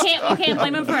media. You can't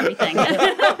blame him for everything. All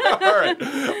right.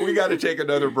 We got to take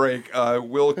another break.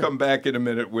 We'll come back in a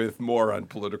minute with more on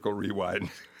Political Rewind.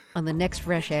 On the next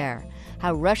Fresh Air,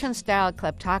 how Russian-style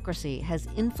kleptocracy has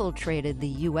infiltrated the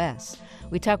U.S.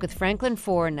 We talk with Franklin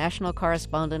Foer, national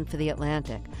correspondent for The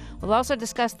Atlantic. We'll also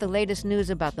discuss the latest news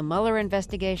about the Mueller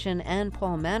investigation and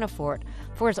Paul Manafort.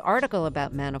 Foer's article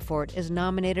about Manafort is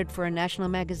nominated for a National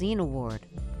Magazine Award.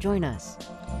 Join us.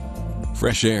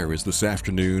 Fresh Air is this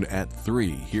afternoon at 3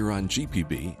 here on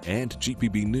GPB and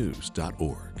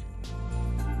gpbnews.org.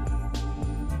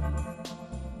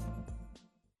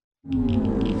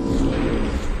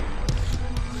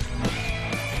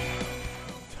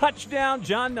 Touchdown,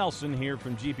 John Nelson here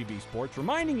from GPB Sports,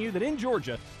 reminding you that in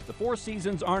Georgia, the four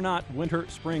seasons are not winter,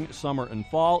 spring, summer, and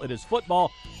fall. It is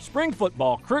football, spring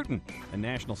football, Cruton, and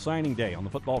National Signing Day. On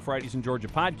the Football Fridays in Georgia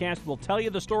podcast, we'll tell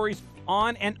you the stories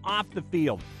on and off the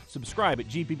field. Subscribe at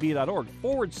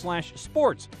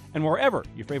gpb.org/sports and wherever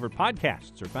your favorite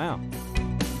podcasts are found.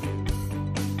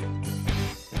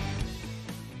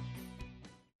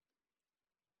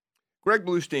 Greg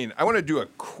Bluestein, I want to do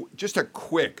just a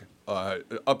quick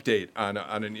update on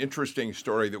an interesting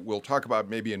story that we'll talk about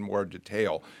maybe in more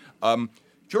detail.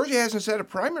 Georgia hasn't set a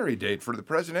primary date for the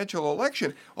presidential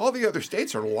election. All the other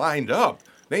states are lined up.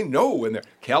 They know when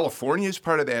California is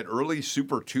part of that early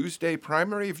Super Tuesday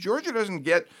primary. If Georgia doesn't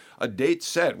get a date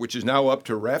set, which is now up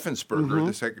to Raffensperger,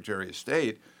 the Secretary of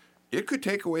State, it could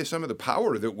take away some of the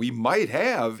power that we might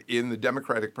have in the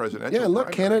Democratic presidential Yeah, look,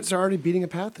 primary. candidates are already beating a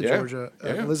path to Georgia.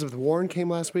 Elizabeth Warren came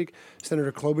last week.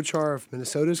 Senator Klobuchar of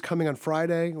Minnesota is coming on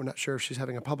Friday. We're not sure if she's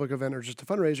having a public event or just a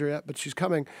fundraiser yet, but she's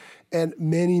coming. And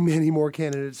many, many more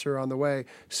candidates are on the way.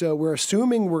 So we're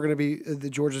assuming we're going to be, that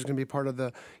Georgia's going to be part of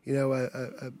the,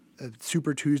 a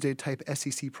Super Tuesday type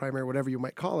SEC primary, whatever you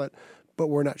might call it. But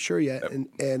we're not sure yet, and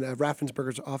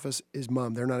Raffensperger's office is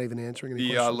mum. They're not even answering any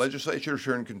questions. The legislature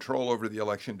turned control over the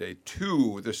election day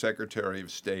to the Secretary of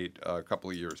State a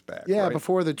couple of years back. Yeah, right?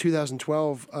 before the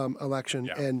 2012 election,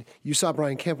 and you saw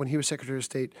Brian Kemp when he was Secretary of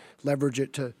State leverage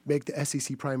it to make the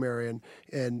SEC primary,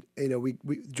 and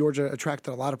Georgia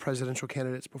attracted a lot of presidential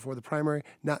candidates before the primary,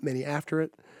 not many after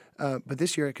it, but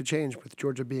this year it could change with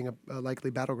Georgia being a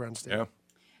likely battleground state. Yeah.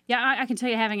 Yeah, I can tell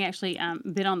you, having actually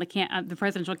been on the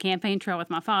presidential campaign trail with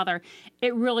my father,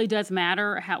 it really does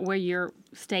matter where your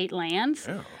state lands.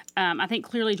 Yeah. I think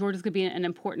clearly Georgia's going to be an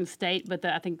important state, but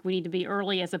I think we need to be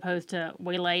early as opposed to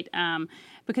way late,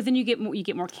 because then you get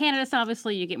more candidates.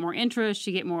 Obviously, you get more interest,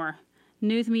 you get more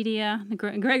news media.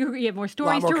 Greg, you have more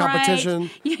stories more to competition.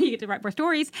 write. You get to write more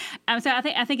stories. So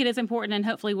I think it is important, and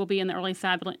hopefully we'll be in the early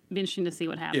side, but it'll be interesting to see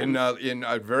what happens.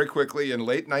 Very quickly, in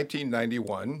late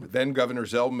 1991, then Governor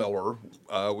Zell Miller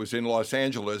was in Los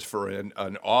Angeles for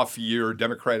an off-year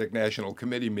Democratic National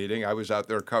Committee meeting. I was out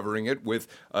there covering it with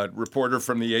a reporter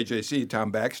from the AJC,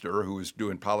 Tom Baxter, who was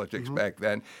doing politics back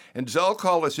then. And Zell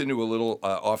called us into a little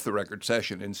off-the-record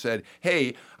session and said,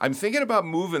 hey, I'm thinking about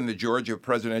moving the Georgia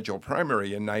presidential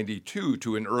primary in 92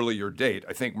 to an earlier date,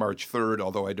 I think March 3rd,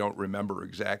 although I don't remember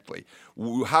exactly.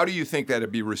 How do you think that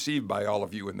would be received by all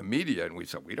of you in the media? And we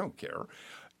said, we don't care.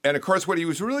 And, of course, what he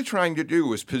was really trying to do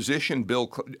was position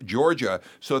Georgia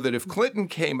so that if Clinton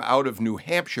came out of New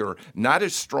Hampshire not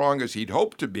as strong as he'd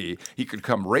hoped to be, he could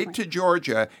come right to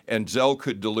Georgia and Zell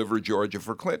could deliver Georgia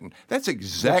for Clinton. That's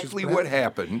exactly what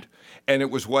happened, and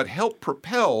it was what helped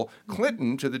propel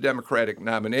Clinton to the Democratic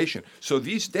nomination. So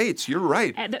these dates, you're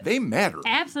right, they matter.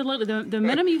 Absolutely. The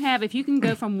momentum you have, if you can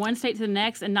go from one state to the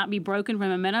next and not be broken from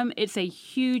momentum, it's a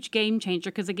huge game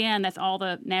changer because, again, that's all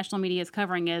the national media is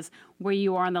covering is where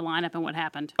you are in the lineup and what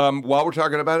happened. While we're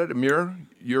talking about it, Amir,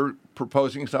 you're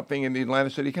proposing something in the Atlanta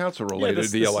City Council related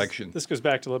to the election. This goes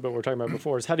back to a little bit what we were talking about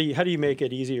before, is how do you make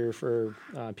it easier for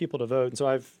people to vote? And so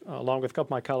I've, along with a couple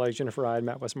of my colleagues, Jennifer Ide,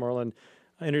 Matt Westmoreland,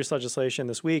 introduced legislation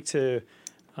this week to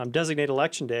designate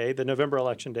Election Day, the November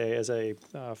Election Day, as a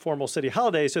formal city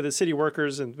holiday so that city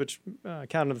workers, which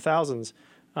count in the thousands,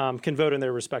 can vote in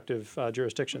their respective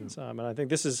jurisdictions. And I think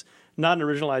this is not an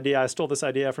original idea. I stole this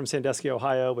idea from Sandusky,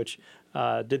 Ohio, which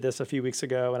did this a few weeks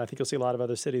ago, and I think you'll see a lot of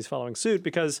other cities following suit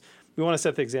because we want to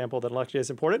set the example that Election Day is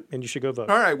important and you should go vote.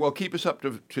 All right, well, keep us up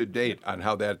to date on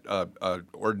how that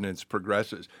ordinance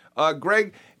progresses.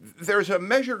 Greg, there's a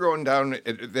measure going down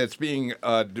that's being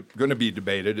going to be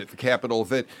debated at the Capitol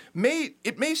that may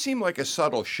seem like a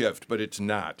subtle shift, but it's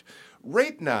not.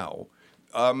 Right now,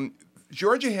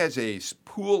 Georgia has a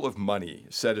pool of money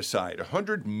set aside,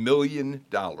 $100 million,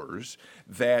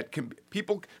 that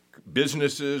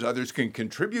businesses, others can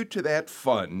contribute to that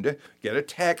fund, get a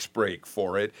tax break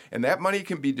for it, and that money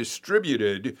can be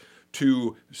distributed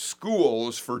to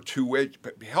schools for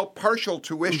help partial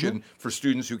tuition for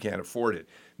students who can't afford it.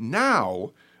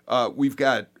 Now, we've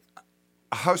got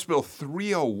House Bill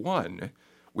 301,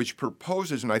 which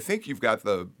proposes, and I think you've got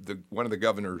the one of the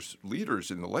governor's leaders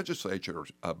in the legislature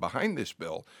behind this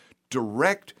bill,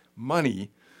 direct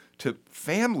money to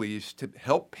families to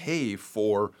help pay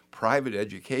for private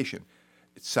education.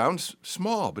 It sounds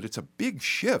small, but it's a big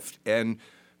shift, and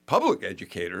public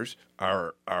educators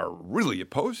are really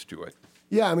opposed to it.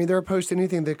 Yeah, I mean, they're opposed to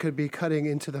anything that could be cutting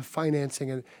into the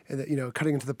financing and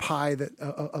cutting into the pie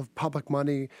of public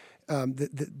money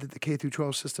that the K through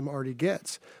 12 system already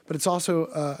gets. But it's also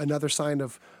another sign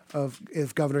of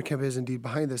if Governor Kemp is indeed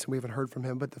behind this, and we haven't heard from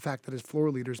him, but the fact that his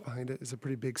floor leader's behind it is a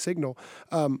pretty big signal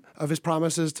of his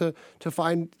promises to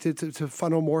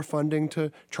funnel more funding to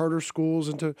charter schools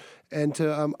and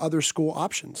to other school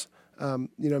options. Not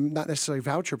necessarily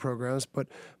voucher programs, but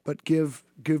give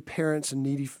parents and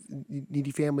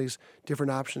needy families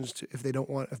different options if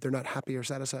they're not happy or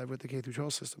satisfied with the K through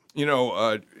 12 system.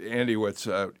 Andy, what's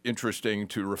interesting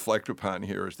to reflect upon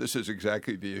here is this is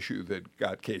exactly the issue that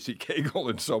got Casey Cagle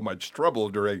in so much trouble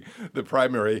during the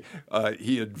primary.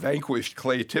 He had vanquished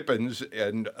Clay Tippins,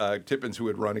 and Tippins, who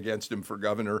had run against him for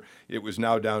governor. It was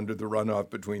now down to the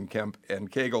runoff between Kemp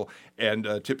and Cagle, and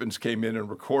Tippins came in and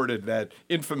recorded that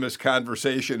infamous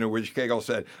conversation in which Cagle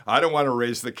said, I don't want to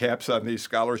raise the caps on these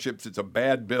scholarships. It's a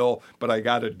bad bill, but I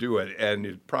got to do it. And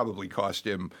it probably cost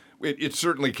him. It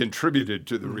certainly contributed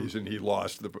to the reason he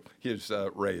lost his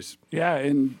race. Yeah,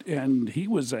 and he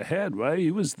was ahead, right?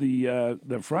 He was the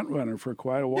front runner for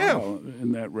quite a while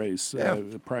in that race,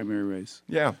 the primary race.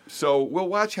 Yeah. So we'll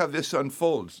watch how this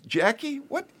unfolds. Jackie,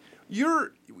 what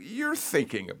you're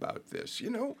thinking about this?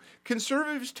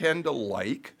 Conservatives tend to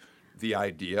like the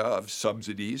idea of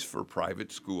subsidies for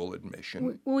private school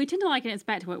admission. Well, we tend to like, and it's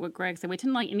back to what Greg said, we tend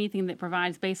to like anything that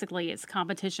provides basically it's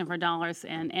competition for dollars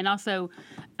and also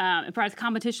it provides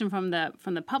competition from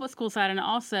the public school side and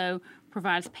also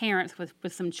provides parents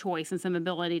with some choice and some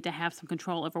ability to have some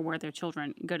control over where their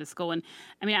children go to school. And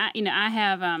I mean, I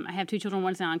have two children.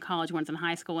 One's now in college, one's in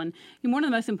high school. And one of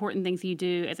the most important things you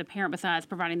do as a parent, besides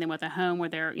providing them with a home where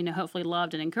they're hopefully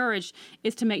loved and encouraged,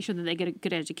 is to make sure that they get a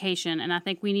good education. And I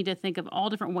think we need to think of all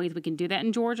different ways we can do that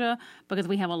in Georgia because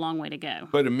we have a long way to go.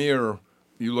 But Amir,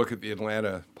 you look at the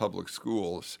Atlanta public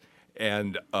schools,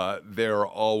 and they're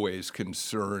always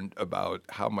concerned about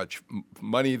how much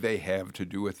money they have to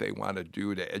do what they want to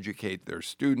do to educate their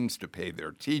students, to pay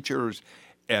their teachers.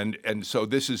 And so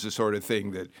this is the sort of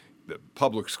thing that the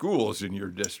public schools in your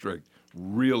district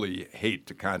really hate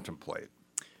to contemplate.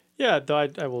 Yeah, though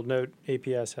I will note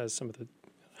APS has some of the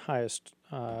highest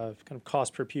kind of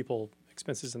cost per pupil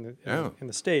expenses in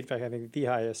the state. In fact, I think the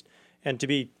highest. And to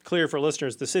be clear for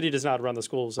listeners, the city does not run the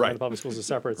schools, and the public schools are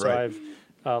separate. So I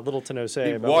have little to no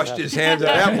say about washed his hands on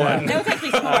that one. That was actually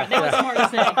smart. That was smart to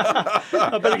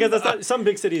say. But again, that's not, some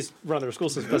big cities run their school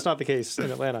systems. That's not the case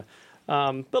in Atlanta.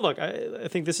 But look, I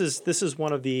think this is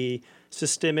one of the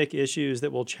systemic issues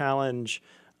that will challenge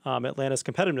Atlanta's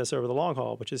competitiveness over the long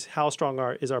haul, which is how strong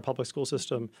is our public school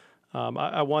system.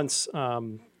 I once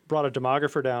brought a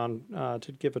demographer down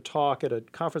to give a talk at a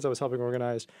conference I was helping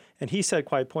organize, and he said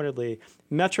quite pointedly,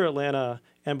 Metro Atlanta,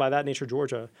 and by that nature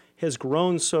Georgia, has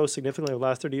grown so significantly over the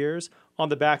last 30 years on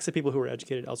the backs of people who are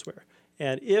educated elsewhere.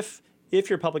 And if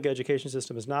your public education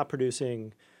system is not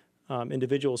producing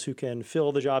individuals who can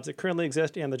fill the jobs that currently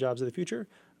exist and the jobs of the future,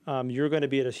 you're going to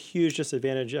be at a huge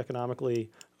disadvantage economically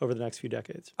over the next few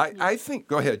decades. I think,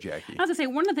 go ahead, Jackie. I was going to say,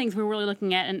 one of the things we're really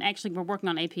looking at, and actually we're working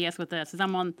on APS with this, is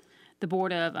I'm on the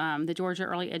board of the Georgia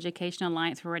Early Education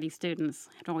Alliance for Ready Students.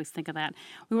 I have to always think of that.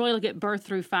 We really look at birth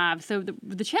through 5. So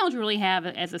the challenge we really have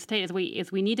as a state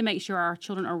is we need to make sure our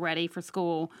children are ready for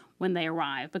school when they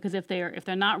arrive, because if they're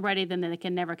not ready, then they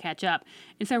can never catch up.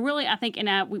 And so really, I think, and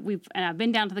I've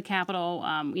been down to the Capitol.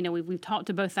 We've talked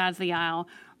to both sides of the aisle.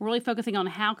 We're really focusing on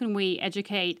how can we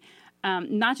educate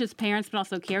not just parents but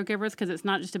also caregivers, because it's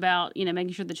not just about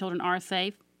making sure the children are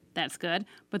safe. That's good,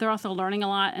 but they're also learning a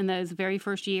lot in those very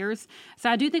first years. So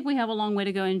I do think we have a long way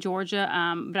to go in Georgia,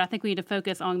 but I think we need to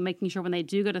focus on making sure when they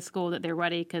do go to school that they're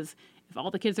ready, because if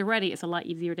all the kids are ready, it's a lot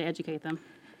easier to educate them.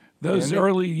 Those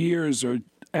early years are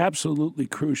absolutely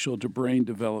crucial to brain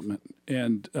development,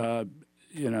 and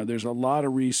there's a lot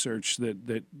of research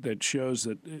that shows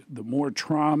that the more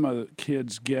trauma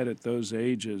kids get at those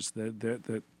ages,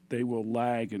 that they will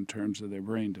lag in terms of their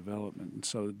brain development. And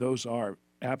so those are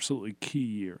absolutely key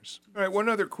years. All right, one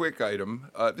other quick item.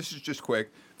 This is just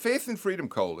quick. Faith and Freedom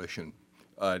Coalition,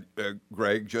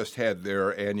 Greg, just had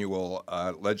their annual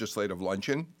legislative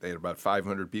luncheon. They had about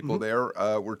 500 people there,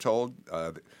 we're told.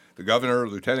 The governor,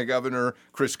 lieutenant governor,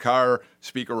 Chris Carr,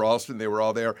 Speaker Ralston, they were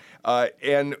all there.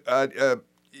 And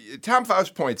Tom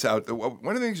Faust points out that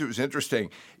one of the things that was interesting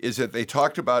is that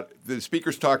the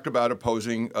speakers talked about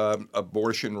opposing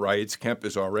abortion rights. Kemp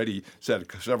has already said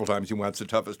several times he wants the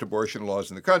toughest abortion laws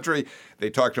in the country. They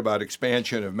talked about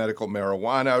expansion of medical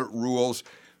marijuana rules.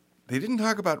 They didn't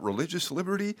talk about religious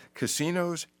liberty,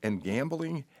 casinos, and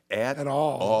gambling at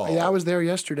all. Yeah, I was there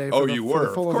yesterday. You were.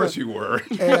 Of course you were.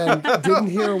 And didn't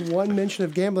hear one mention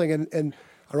of gambling. And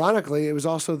ironically, it was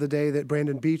also the day that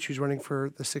Brandon Beach, who's running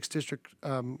for the 6th District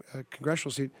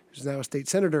congressional seat, who's now a state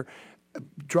senator,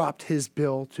 dropped his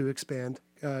bill to expand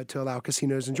to allow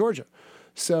casinos in Georgia.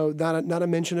 So not a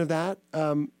mention of that.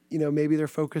 Maybe their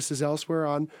focus is elsewhere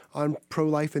on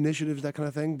pro-life initiatives, that kind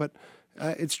of thing. But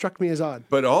it struck me as odd.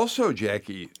 But also,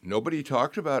 Jackie, nobody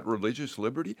talked about religious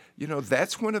liberty.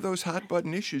 That's one of those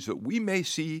hot-button issues that we may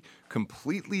see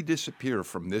completely disappear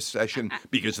from this session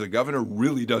because the governor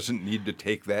really doesn't need to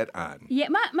take that on. Yeah,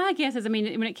 my guess is,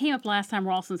 when it came up last time,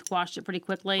 Ralston squashed it pretty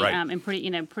quickly and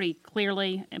pretty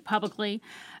clearly and publicly.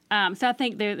 So I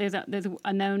think there's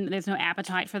no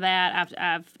appetite for that.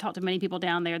 I've talked to many people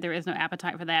down there. There is no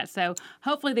appetite for that. So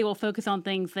hopefully they will focus on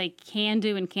things they can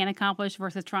do and can accomplish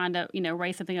versus trying to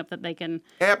raise something up that they can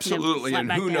absolutely. And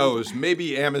who knows?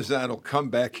 Maybe Amazon will come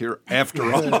back here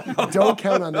after all. Don't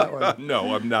count on that one.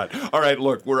 No, I'm not. All right,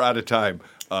 look, we're out of time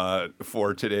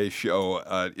for today's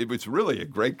show. It was really a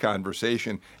great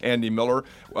conversation, Andy Miller.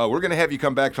 We're going to have you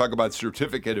come back talk about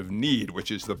Certificate of Need,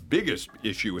 which is the biggest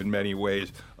issue in many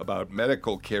ways about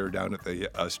medical care down at the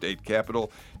state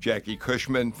capitol. Jackie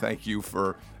Cushman, thank you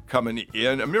for coming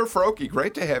in. Amir Faroqi,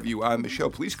 great to have you on the show.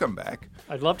 Please come back.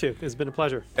 I'd love to. It's been a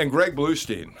pleasure. And Greg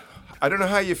Bluestein. I don't know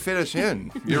how you fit us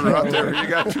in. You're up there. You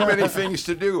got too many things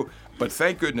to do. But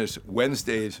thank goodness,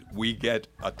 Wednesdays, we get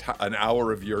an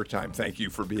hour of your time. Thank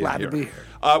you for being here. Glad to be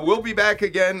here. We'll be back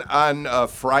again on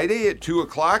Friday at 2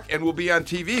 o'clock, and we'll be on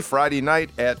TV Friday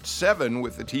night at 7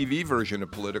 with the TV version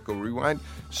of Political Rewind.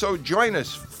 So join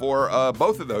us for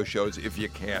both of those shows if you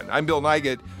can. I'm Bill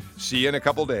Nygut. See you in a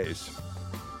couple days.